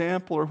the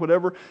example, or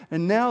whatever.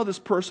 And now this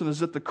person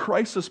is at the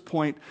crisis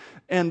point,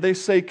 and they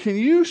say, "Can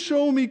you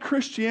show me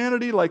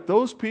Christianity like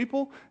those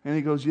people?" And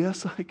he goes,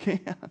 "Yes, I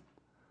can."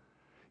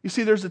 You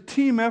see, there's a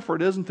team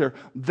effort, isn't there?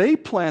 They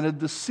planted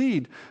the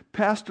seed.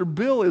 Pastor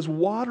Bill is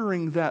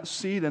watering that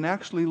seed and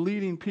actually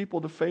leading people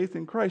to faith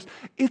in Christ.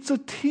 It's a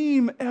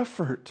team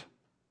effort.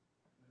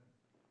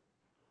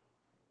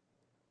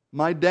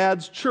 My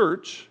dad's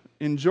church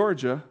in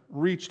Georgia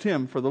reached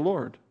him for the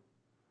Lord.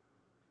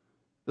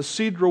 The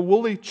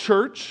Cedro-Woolley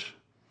Church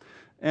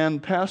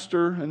and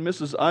Pastor and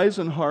Mrs.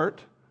 Eisenhart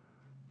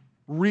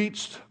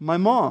reached my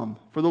mom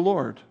for the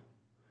Lord.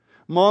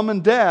 Mom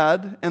and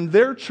Dad and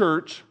their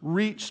church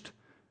reached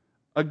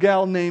a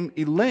gal named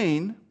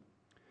Elaine.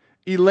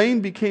 Elaine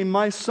became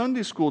my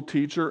Sunday school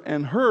teacher,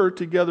 and her,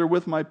 together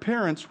with my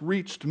parents,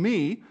 reached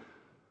me.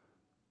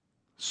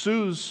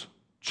 Sue's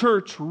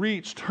church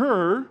reached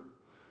her.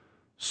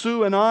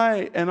 Sue and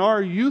I and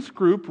our youth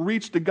group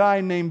reached a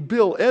guy named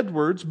Bill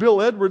Edwards.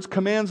 Bill Edwards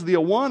commands the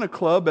Awana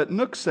Club at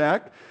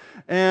Nooksack,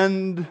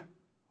 and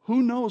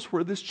who knows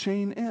where this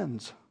chain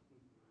ends.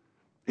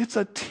 It's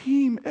a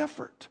team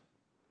effort.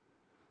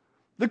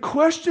 The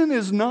question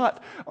is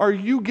not, are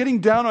you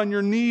getting down on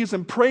your knees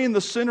and praying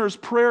the sinner's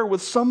prayer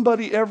with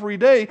somebody every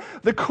day?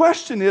 The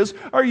question is,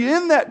 are you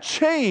in that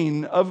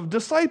chain of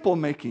disciple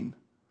making?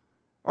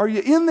 Are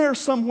you in there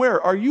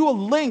somewhere? Are you a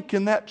link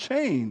in that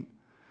chain?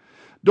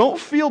 Don't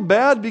feel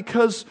bad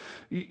because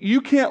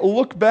you can't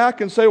look back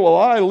and say, "Well,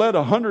 I led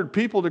 100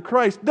 people to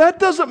Christ." That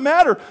doesn't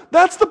matter.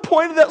 That's the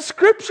point of that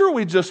scripture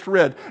we just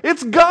read.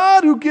 It's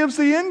God who gives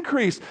the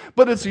increase,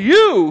 but it's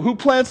you who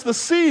plants the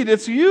seed.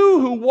 It's you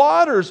who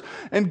waters,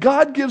 and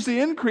God gives the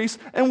increase,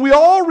 and we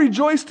all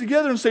rejoice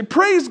together and say,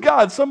 "Praise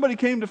God, somebody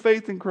came to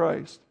faith in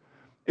Christ."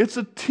 It's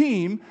a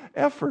team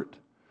effort.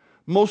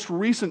 Most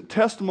recent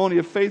testimony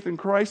of faith in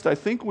Christ I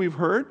think we've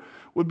heard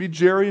would be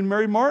Jerry and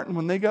Mary Martin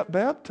when they got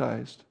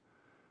baptized.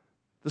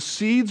 The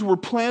seeds were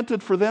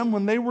planted for them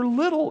when they were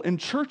little in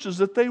churches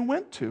that they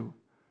went to.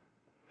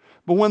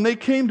 But when they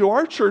came to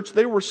our church,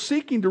 they were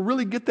seeking to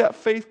really get that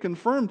faith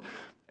confirmed.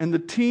 And the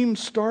team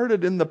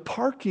started in the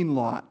parking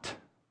lot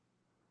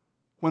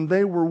when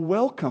they were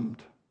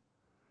welcomed.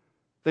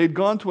 They'd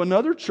gone to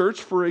another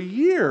church for a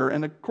year,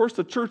 and of course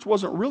the church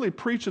wasn't really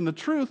preaching the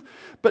truth,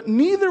 but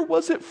neither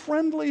was it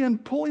friendly in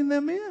pulling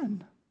them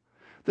in.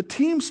 The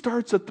team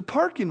starts at the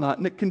parking lot,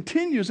 and it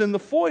continues in the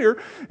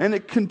foyer, and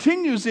it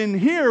continues in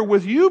here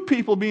with you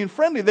people being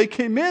friendly. They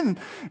came in,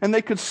 and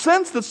they could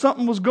sense that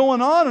something was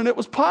going on, and it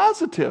was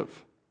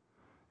positive.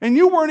 And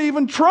you weren't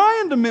even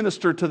trying to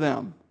minister to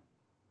them.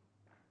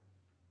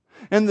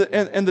 And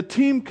the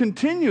team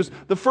continues.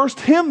 The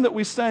first hymn that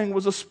we sang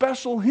was a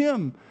special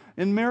hymn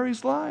in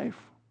Mary's life.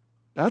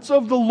 That's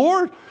of the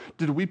Lord.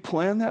 Did we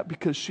plan that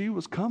because she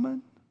was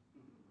coming?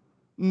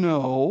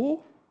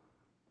 No.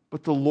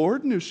 But the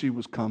Lord knew she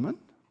was coming.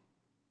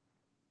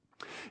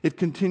 It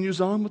continues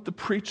on with the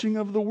preaching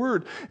of the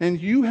Word. And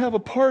you have a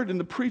part in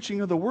the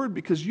preaching of the Word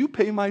because you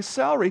pay my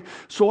salary,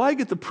 so I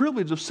get the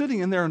privilege of sitting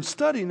in there and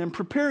studying and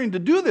preparing to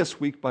do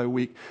this week by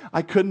week.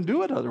 I couldn't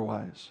do it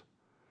otherwise.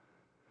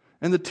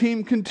 And the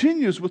team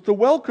continues with the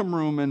welcome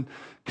room and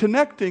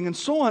connecting and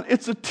so on.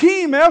 It's a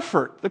team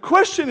effort. The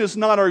question is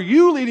not, are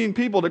you leading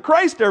people to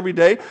Christ every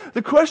day?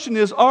 The question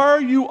is,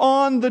 are you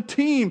on the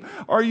team?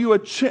 Are you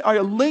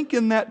a link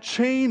in that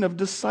chain of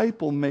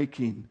disciple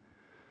making?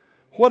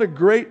 What a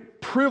great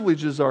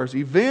privilege is ours.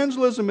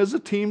 Evangelism is a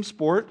team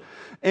sport,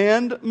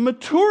 and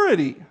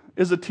maturity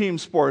is a team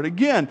sport.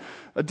 Again,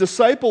 a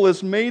disciple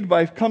is made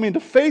by coming to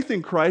faith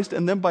in Christ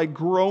and then by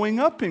growing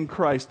up in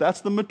Christ. That's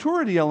the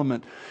maturity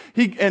element.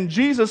 And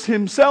Jesus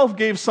himself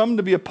gave some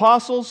to be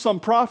apostles, some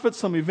prophets,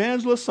 some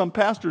evangelists, some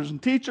pastors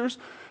and teachers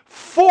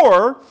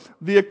for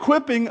the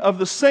equipping of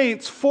the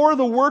saints, for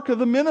the work of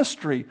the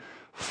ministry,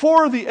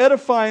 for the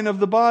edifying of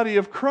the body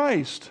of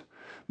Christ.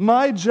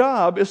 My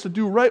job is to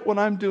do right what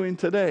I'm doing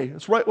today.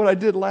 It's right what I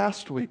did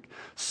last week.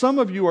 Some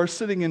of you are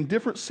sitting in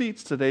different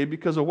seats today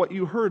because of what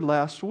you heard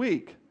last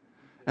week.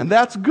 And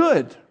that's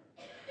good.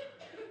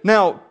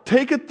 Now,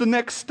 take it the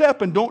next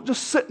step and don't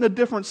just sit in a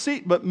different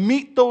seat, but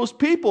meet those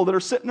people that are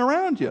sitting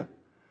around you.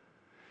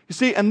 You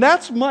see, and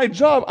that's my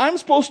job. I'm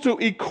supposed to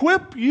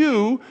equip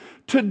you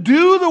to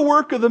do the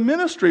work of the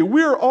ministry.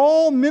 We're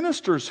all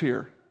ministers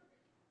here.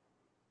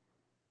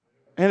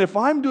 And if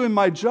I'm doing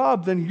my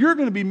job, then you're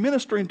going to be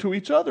ministering to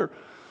each other.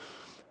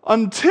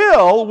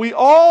 Until we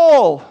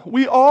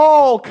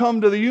all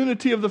come to the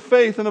unity of the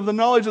faith and of the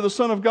knowledge of the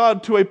Son of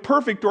God, to a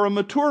perfect or a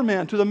mature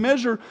man, to the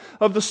measure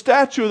of the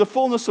stature of the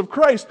fullness of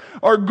Christ.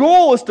 Our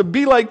goal is to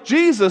be like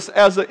Jesus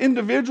as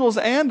individuals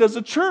and as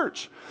a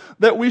church.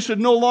 That we should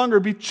no longer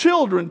be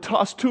children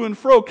tossed to and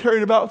fro,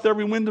 carried about with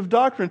every wind of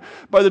doctrine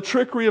by the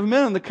trickery of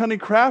men and the cunning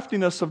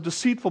craftiness of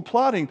deceitful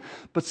plotting.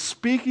 But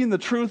speaking the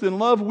truth in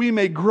love, we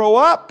may grow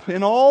up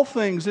in all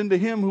things into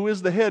Him who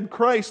is the head,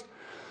 Christ,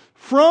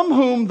 from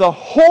whom the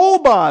whole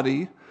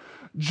body,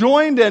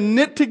 joined and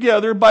knit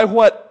together by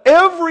what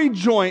every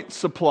joint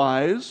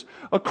supplies,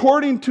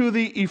 according to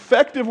the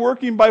effective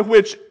working by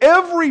which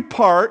every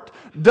part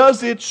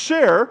does its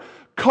share,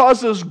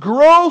 causes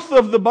growth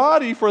of the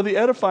body for the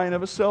edifying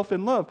of itself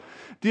in love.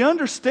 Do you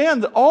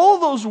understand that all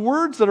those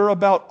words that are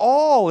about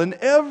all and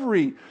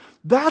every,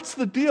 that's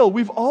the deal.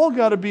 We've all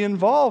got to be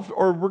involved,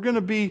 or we're going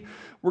to be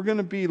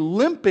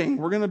limping.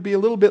 We're going to be a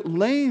little bit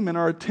lame in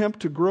our attempt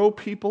to grow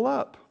people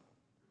up.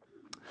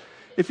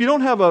 If you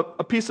don't have a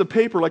piece of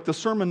paper like the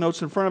sermon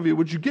notes in front of you,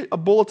 would you get a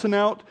bulletin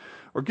out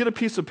or get a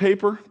piece of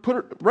paper? Put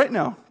it right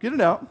now. Get it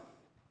out.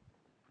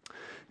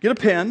 Get a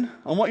pen.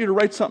 I want you to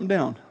write something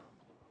down.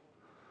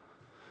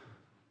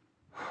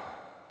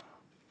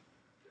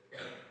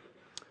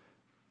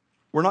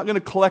 We're not going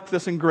to collect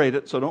this and grade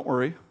it, so don't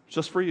worry. It's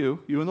just for you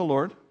and the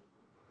Lord.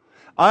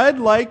 I'd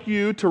like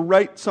you to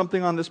write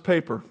something on this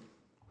paper.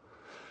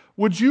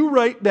 Would you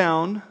write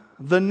down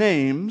the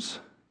names?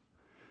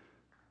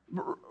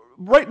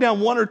 Write down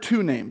one or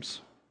two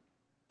names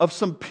of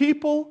some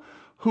people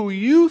who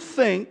you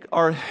think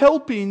are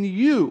helping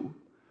you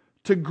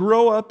to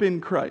grow up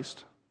in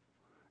Christ.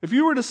 If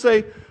you were to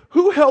say,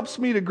 who helps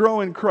me to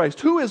grow in Christ?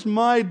 Who is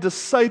my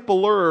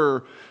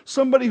discipler?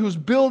 Somebody who's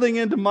building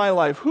into my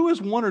life. Who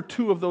is one or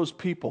two of those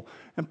people?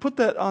 And put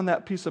that on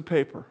that piece of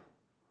paper.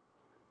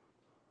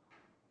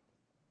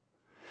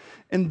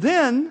 And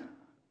then,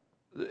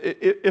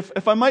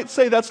 if I might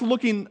say that's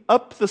looking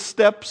up the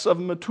steps of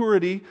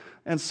maturity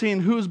and seeing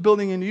who's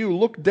building in you,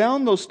 look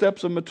down those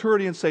steps of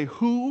maturity and say,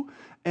 who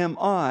am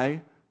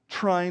I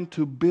trying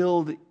to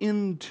build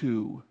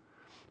into?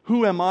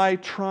 Who am I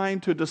trying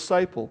to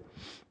disciple?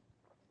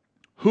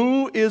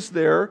 Who is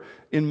there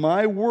in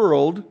my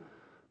world,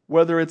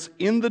 whether it's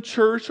in the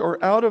church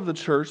or out of the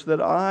church,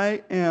 that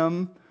I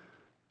am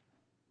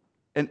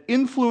an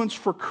influence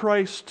for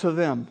Christ to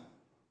them?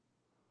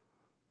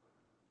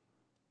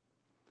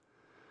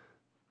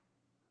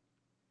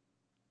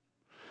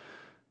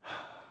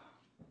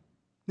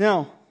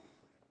 Now,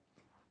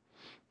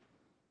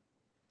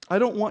 I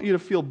don't want you to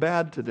feel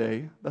bad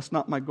today. That's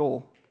not my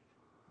goal.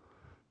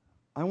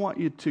 I want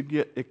you to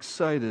get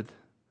excited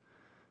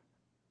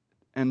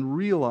and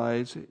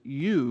realize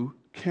you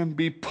can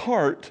be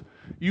part,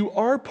 you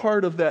are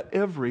part of that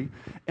every,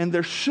 and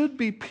there should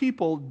be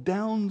people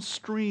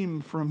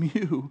downstream from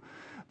you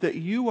that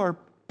you are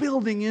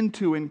building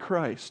into in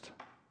Christ.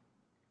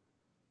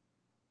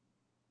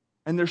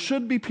 And there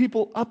should be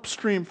people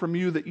upstream from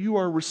you that you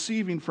are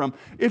receiving from.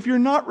 If you're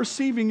not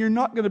receiving, you're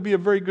not going to be a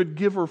very good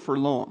giver for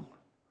long.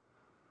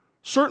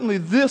 Certainly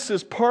this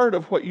is part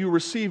of what you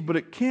receive, but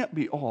it can't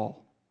be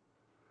all.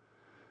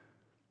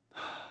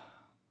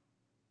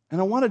 And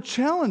I want to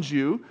challenge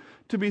you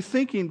to be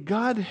thinking,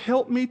 God,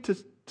 help me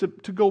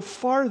to go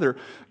farther.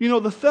 You know,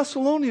 the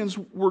Thessalonians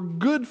were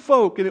good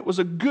folk, and it was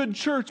a good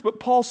church, but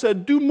Paul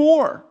said, do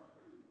more.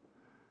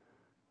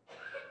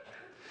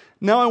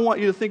 Now I want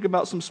you to think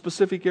about some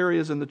specific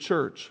areas in the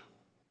church.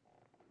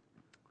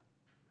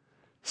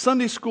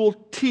 Sunday school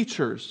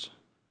teachers.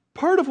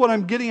 Part of what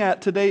I'm getting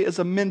at today is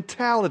a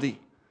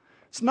mentality.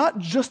 It's not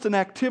just an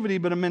activity,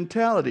 but a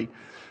mentality.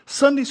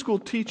 Sunday school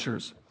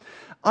teachers.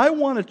 I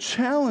want to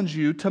challenge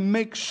you to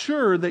make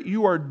sure that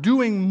you are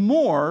doing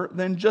more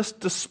than just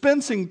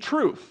dispensing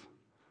truth.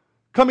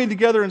 Coming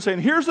together and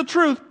saying, here's the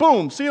truth,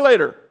 boom, see you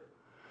later.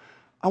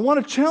 I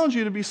want to challenge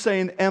you to be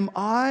saying, am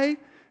I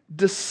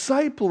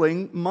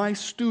discipling my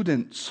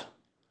students?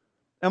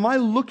 Am I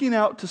looking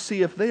out to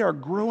see if they are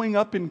growing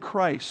up in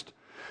Christ?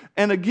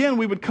 And again,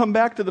 we would come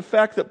back to the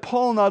fact that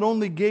Paul not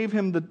only gave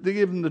him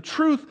the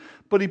truth,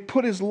 but he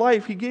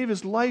gave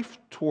his life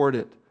toward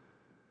it.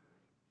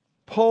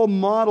 Paul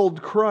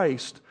modeled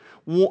Christ.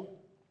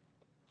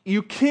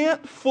 You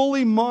can't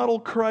fully model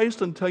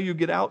Christ until you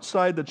get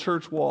outside the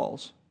church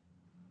walls.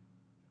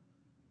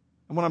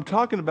 And what I'm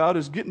talking about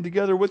is getting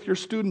together with your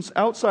students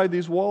outside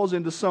these walls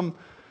into some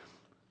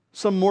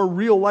more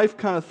real life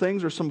kind of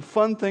things or some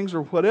fun things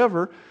or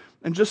whatever,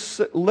 and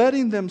just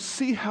letting them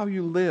see how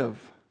you live.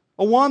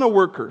 Awana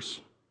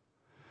workers,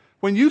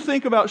 when you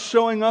think about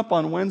showing up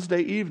on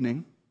Wednesday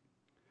evening,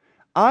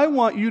 I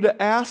want you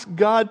to ask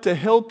God to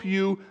help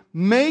you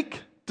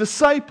make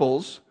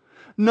disciples,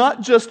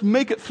 not just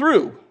make it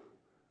through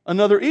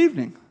another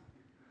evening.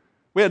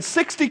 We had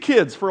 60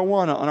 kids for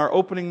Awana on our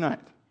opening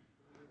night.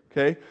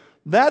 Okay?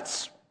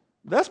 That's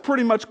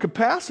pretty much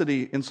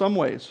capacity in some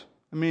ways.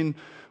 I mean,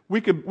 we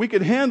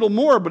could handle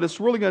more, but it's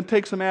really going to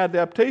take some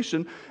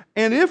adaptation.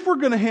 And if we're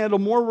going to handle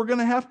more, we're going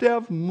to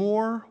have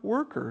more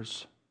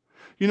workers.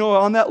 You know,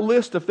 on that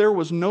list, if there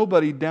was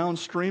nobody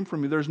downstream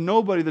from you, there's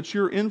nobody that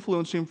you're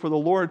influencing for the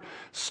Lord,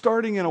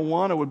 starting in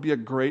Awana would be a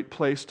great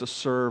place to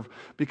serve,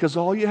 because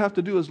all you have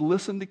to do is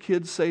listen to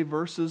kids say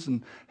verses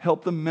and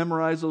help them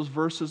memorize those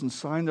verses and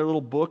sign their little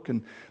book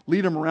and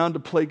lead them around to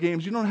play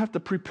games. You don't have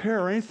to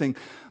prepare anything.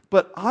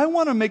 But I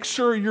want to make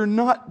sure you're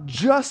not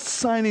just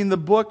signing the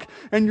book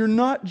and you're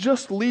not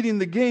just leading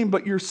the game,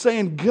 but you're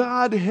saying,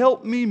 God,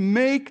 help me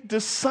make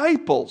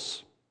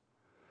disciples.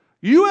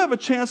 You have a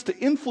chance to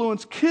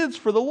influence kids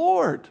for the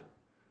Lord.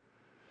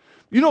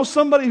 You know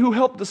somebody who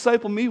helped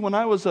disciple me when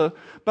I was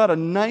about a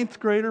ninth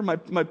grader? My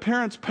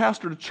parents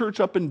pastored a church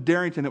up in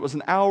Darrington. It was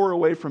an hour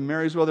away from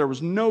Marysville. There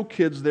was no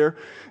kids there.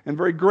 And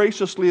very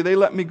graciously, they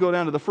let me go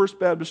down to the First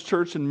Baptist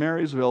Church in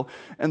Marysville.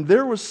 And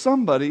there was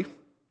somebody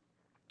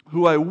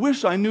who I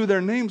wish I knew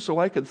their name so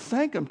I could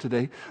thank them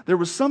today. There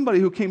was somebody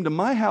who came to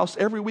my house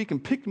every week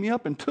and picked me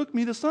up and took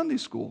me to Sunday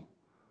school.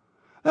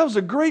 That was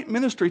a great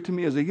ministry to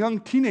me as a young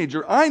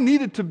teenager. I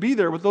needed to be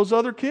there with those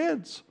other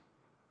kids.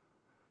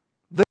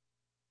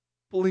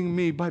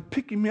 Me by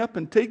picking me up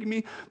and taking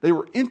me. They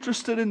were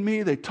interested in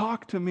me. They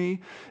talked to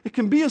me. It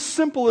can be as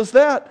simple as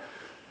that.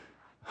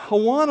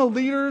 Awana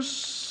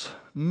leaders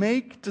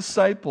make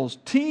disciples.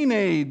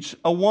 Teenage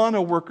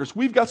Awana workers.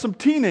 We've got some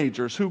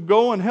teenagers who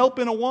go and help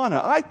in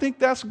Awana. I think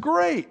that's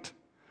great.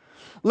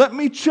 Let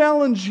me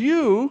challenge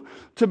you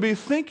to be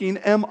thinking,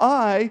 am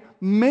I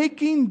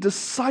making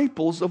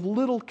disciples of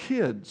little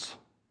kids?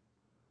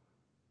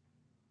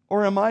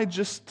 Or am I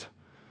just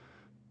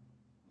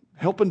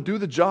helping do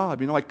the job?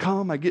 You know, I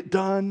come, I get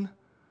done.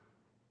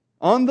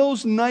 On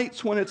those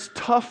nights when it's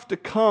tough to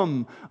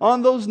come,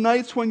 on those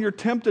nights when you're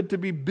tempted to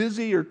be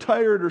busy or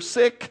tired or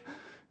sick,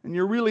 and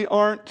you really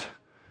aren't,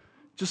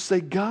 just say,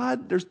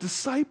 God, there's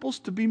disciples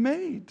to be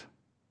made.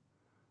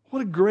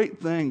 What a great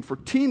thing for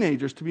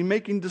teenagers to be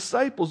making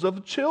disciples of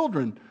the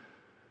children.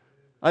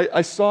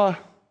 I saw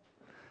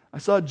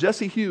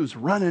Jesse Hughes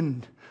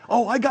running.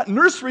 Oh, I got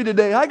nursery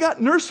today. I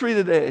got nursery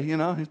today. You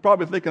know, he's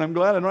probably thinking, I'm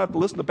glad I don't have to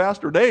listen to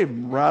Pastor Dave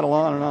rattle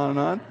on and on and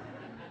on.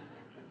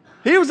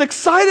 He was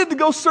excited to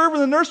go serve in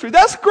the nursery.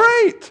 That's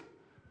great.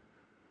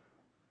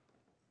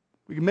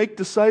 We can make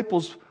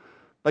disciples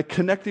by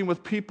connecting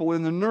with people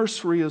in the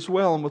nursery as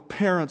well and with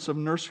parents of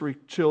nursery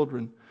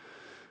children.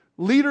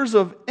 Leaders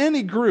of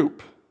any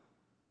group.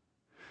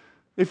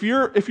 If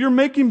you're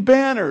making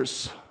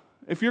banners,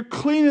 if you're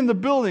cleaning the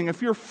building,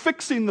 if you're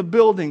fixing the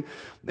building,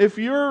 if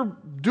you're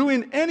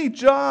doing any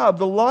job,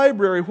 the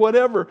library,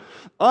 whatever,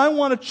 I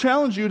want to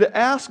challenge you to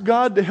ask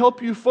God to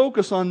help you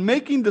focus on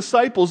making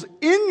disciples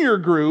in your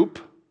group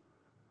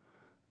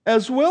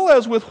as well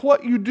as with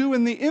what you do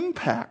in the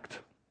impact.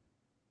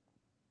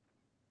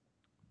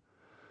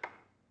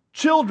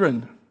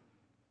 Children,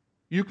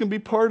 you can be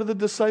part of the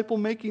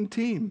disciple-making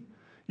team.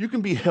 You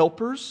can be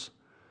helpers.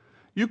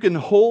 You can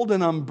hold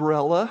an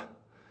umbrella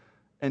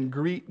and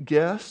greet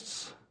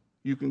guests.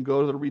 You can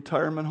go to the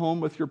retirement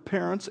home with your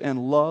parents and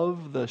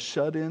love the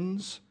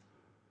shut-ins.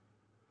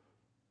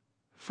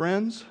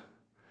 Friends,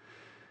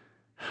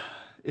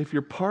 if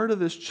you're part of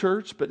this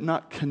church but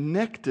not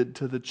connected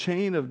to the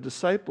chain of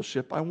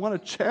discipleship, I want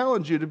to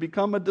challenge you to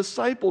become a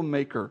disciple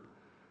maker.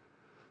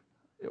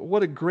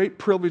 What a great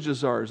privilege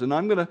is ours. And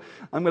I'm going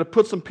to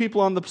put some people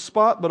on the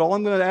spot, but all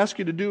I'm going to ask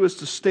you to do is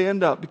to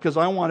stand up because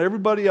I want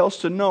everybody else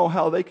to know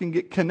how they can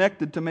get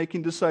connected to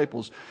making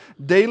disciples.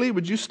 Daly,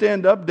 would you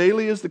stand up?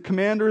 Daly is the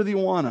commander of the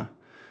Awana.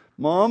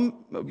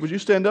 Mom, would you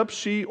stand up?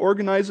 She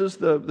organizes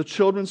the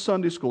children's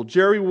Sunday school.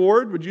 Jerry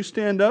Ward, would you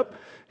stand up?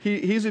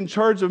 He's in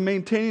charge of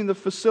maintaining the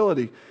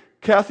facility.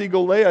 Kathy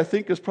Golay, I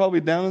think, is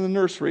probably down in the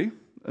nursery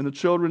in the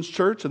children's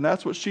church, and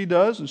that's what she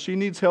does, and she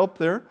needs help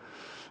there.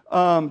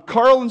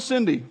 Carl and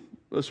Cindy,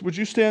 would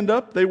you stand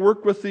up? They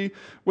work with the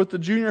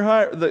junior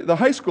high, the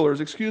high schoolers,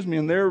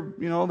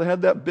 and they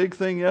had that big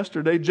thing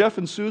yesterday. Jeff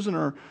and Susan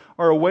are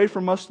away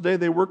from us today.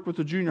 They work with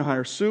the junior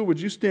high. Sue, would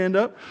you stand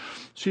up?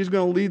 She's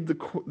going to lead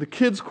the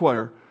kids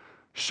choir.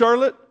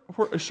 Charlotte,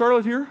 is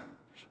Charlotte here?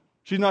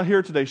 She's not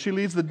here today. She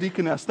leads the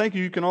deaconess. Thank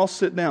you. You can all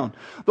sit down.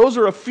 Those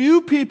are a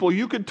few people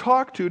you could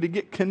talk to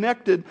get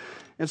connected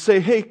and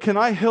say, hey, can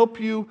I help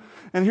you?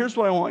 And here's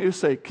what I want you to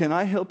say. Can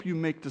I help you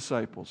make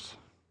disciples?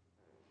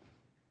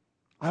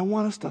 I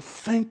want us to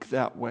think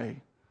that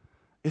way.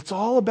 It's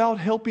all about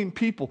helping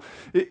people.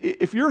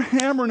 If you're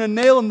hammering a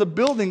nail in the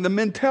building, the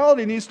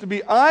mentality needs to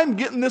be, I'm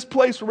getting this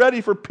place ready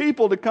for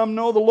people to come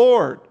know the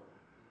Lord.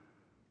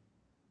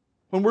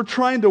 When we're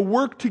trying to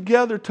work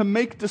together to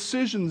make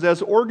decisions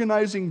as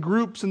organizing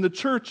groups in the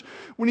church,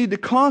 we need to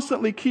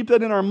constantly keep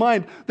that in our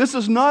mind. This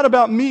is not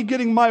about me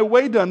getting my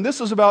way done.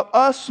 This is about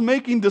us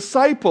making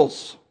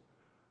disciples.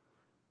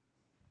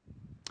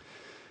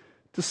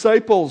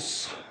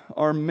 Disciples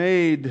are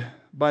made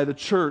by the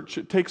church.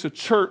 It takes a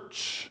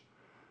church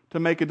to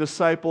make a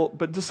disciple,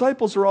 but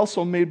disciples are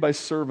also made by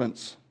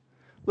servants.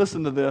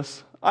 Listen to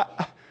this.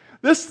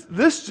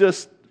 This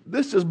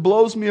just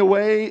blows me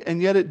away, and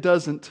yet it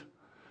doesn't.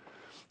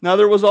 Now,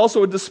 there was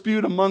also a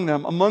dispute among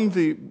them, among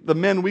the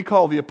men we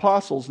call the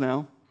apostles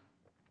now,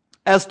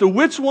 as to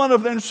which one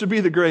of them should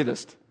be the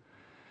greatest.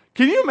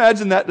 Can you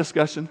imagine that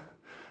discussion?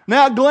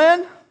 Now,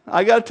 Glenn,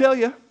 I got to tell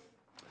you,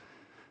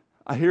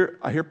 I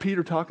hear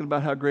Peter talking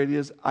about how great he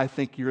is. I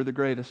think you're the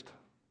greatest,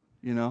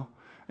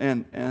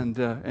 and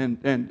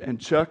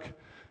Chuck,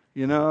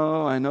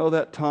 I know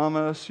that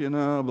Thomas,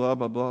 blah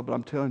blah blah. But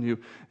I'm telling you,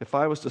 if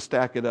I was to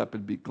stack it up,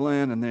 it'd be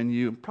Glenn and then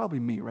you, probably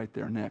me right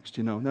there next.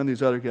 None of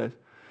these other guys.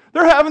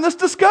 They're having this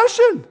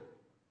discussion.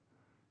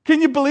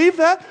 Can you believe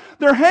that?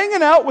 They're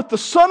hanging out with the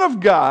Son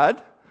of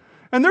God,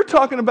 and they're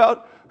talking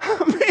about.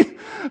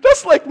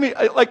 That's like me.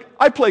 Like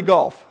I play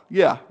golf.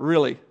 Yeah,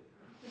 really.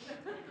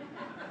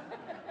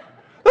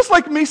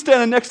 like me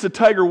standing next to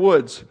Tiger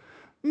Woods.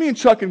 Me and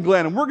Chuck and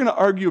Glenn, and we're going to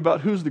argue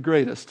about who's the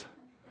greatest.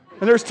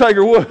 And there's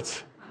Tiger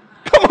Woods.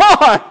 Come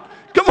on!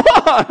 Come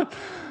on!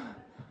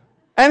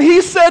 And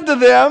he said to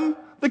them,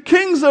 the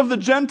kings of the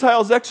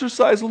Gentiles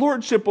exercise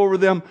lordship over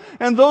them,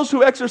 and those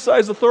who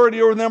exercise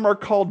authority over them are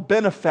called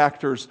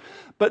benefactors.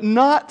 But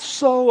not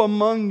so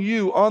among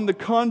you. On the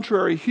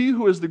contrary, he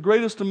who is the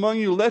greatest among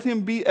you, let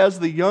him be as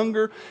the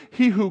younger,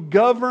 he who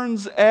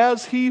governs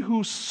as he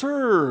who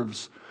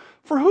serves.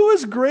 For who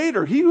is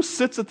greater, he who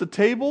sits at the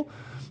table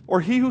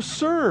or he who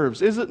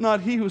serves? Is it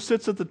not he who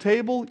sits at the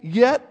table?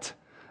 Yet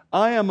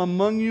I am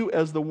among you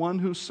as the one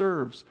who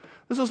serves.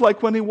 This is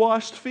like when he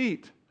washed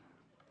feet.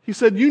 He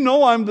said, you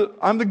know I'm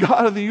the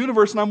God of the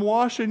universe and I'm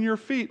washing your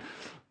feet.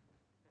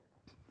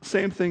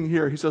 Same thing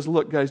here. He says,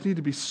 look guys, you need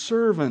to be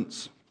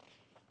servants.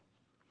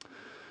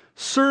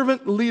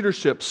 Servant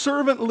leadership.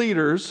 Servant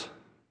leaders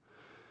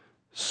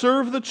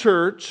serve the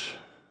church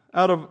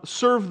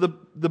serve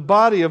the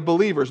body of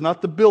believers,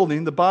 not the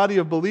building, the body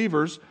of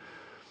believers,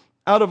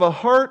 out of a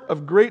heart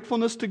of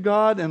gratefulness to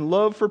God and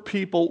love for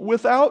people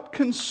without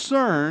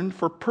concern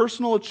for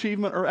personal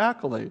achievement or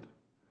accolade.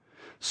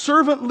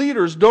 Servant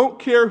leaders don't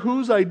care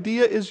whose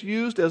idea is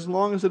used as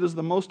long as it is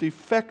the most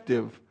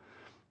effective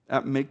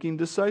at making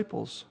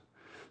disciples.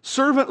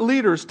 Servant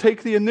leaders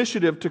take the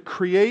initiative to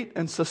create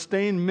and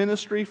sustain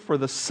ministry for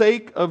the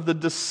sake of the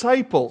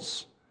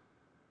disciples.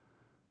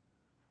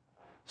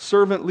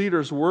 Servant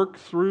leaders work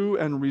through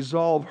and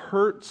resolve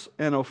hurts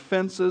and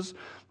offenses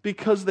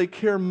because they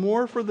care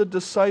more for the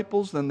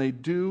disciples than they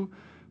do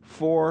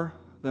for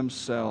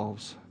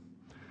themselves.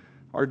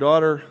 Our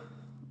daughter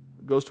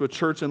goes to a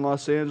church in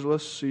Los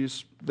Angeles.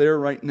 She's there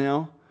right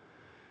now.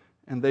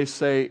 And they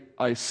say,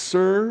 I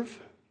serve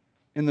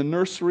in the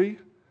nursery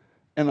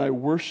and I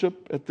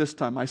worship at this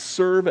time. I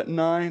serve at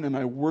 9 and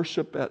I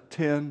worship at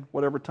 10,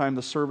 whatever time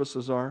the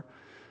services are.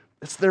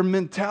 It's their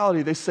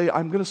mentality. They say,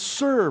 I'm going to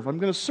serve. I'm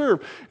going to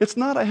serve. It's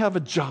not I have a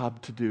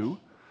job to do.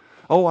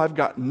 Oh, I've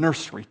got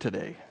nursery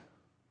today.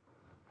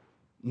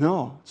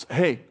 No. It's,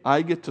 hey,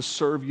 I get to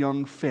serve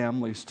young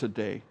families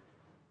today.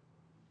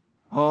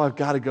 Oh, I've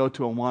got to go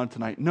to Awana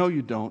tonight. No,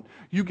 you don't.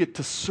 You get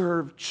to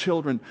serve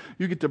children.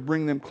 You get to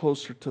bring them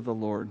closer to the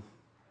Lord.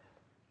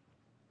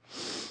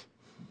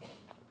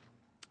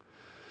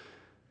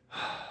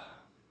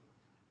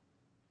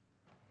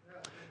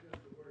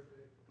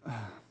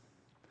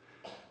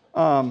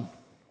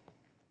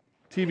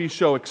 TV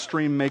show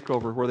Extreme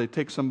Makeover, where they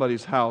take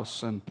somebody's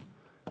house and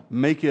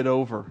make it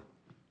over.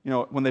 You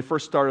know, when they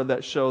first started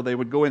that show, they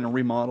would go in and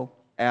remodel,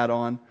 add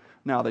on.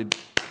 Now they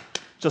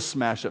just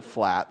smash it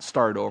flat,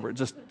 start over,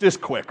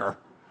 just quicker.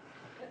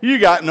 You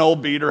got an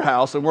old beater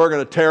house, and we're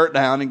going to tear it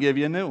down and give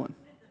you a new one.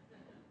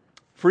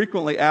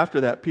 Frequently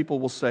after that, people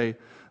will say,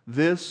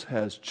 this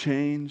has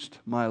changed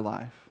my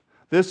life.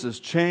 This has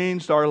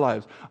changed our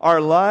lives. Our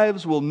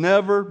lives will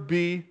never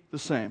be the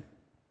same.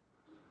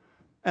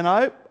 And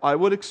I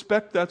would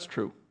expect that's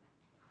true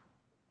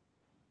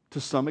to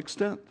some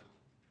extent.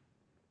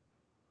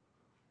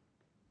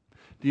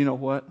 Do you know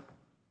what?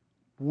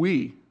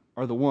 We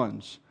are the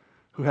ones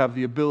who have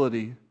the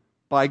ability,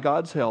 by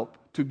God's help,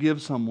 to give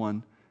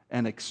someone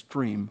an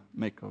extreme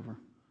makeover.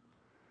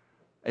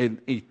 An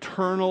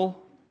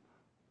eternal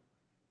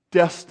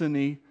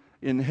destiny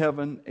in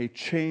heaven, a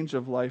change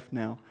of life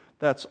now.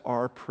 That's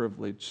our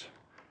privilege.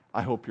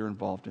 I hope you're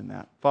involved in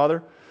that.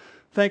 Father,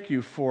 thank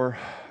you for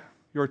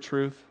your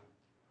truth.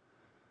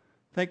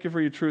 Thank you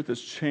for your truth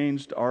that's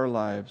changed our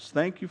lives.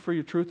 Thank you for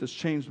your truth that's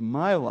changed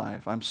my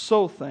life. I'm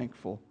so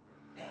thankful.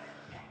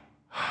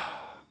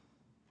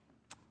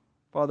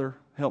 Father,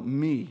 help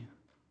me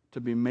to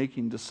be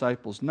making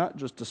disciples, not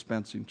just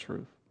dispensing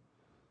truth.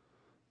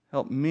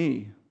 Help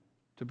me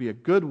to be a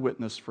good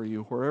witness for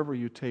you wherever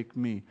you take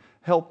me.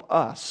 Help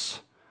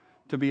us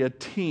to be a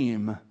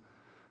team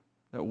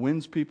that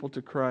wins people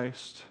to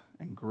Christ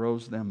and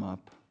grows them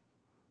up.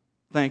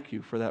 Thank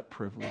you for that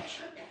privilege.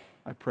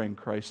 I pray in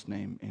Christ's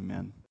name,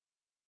 amen.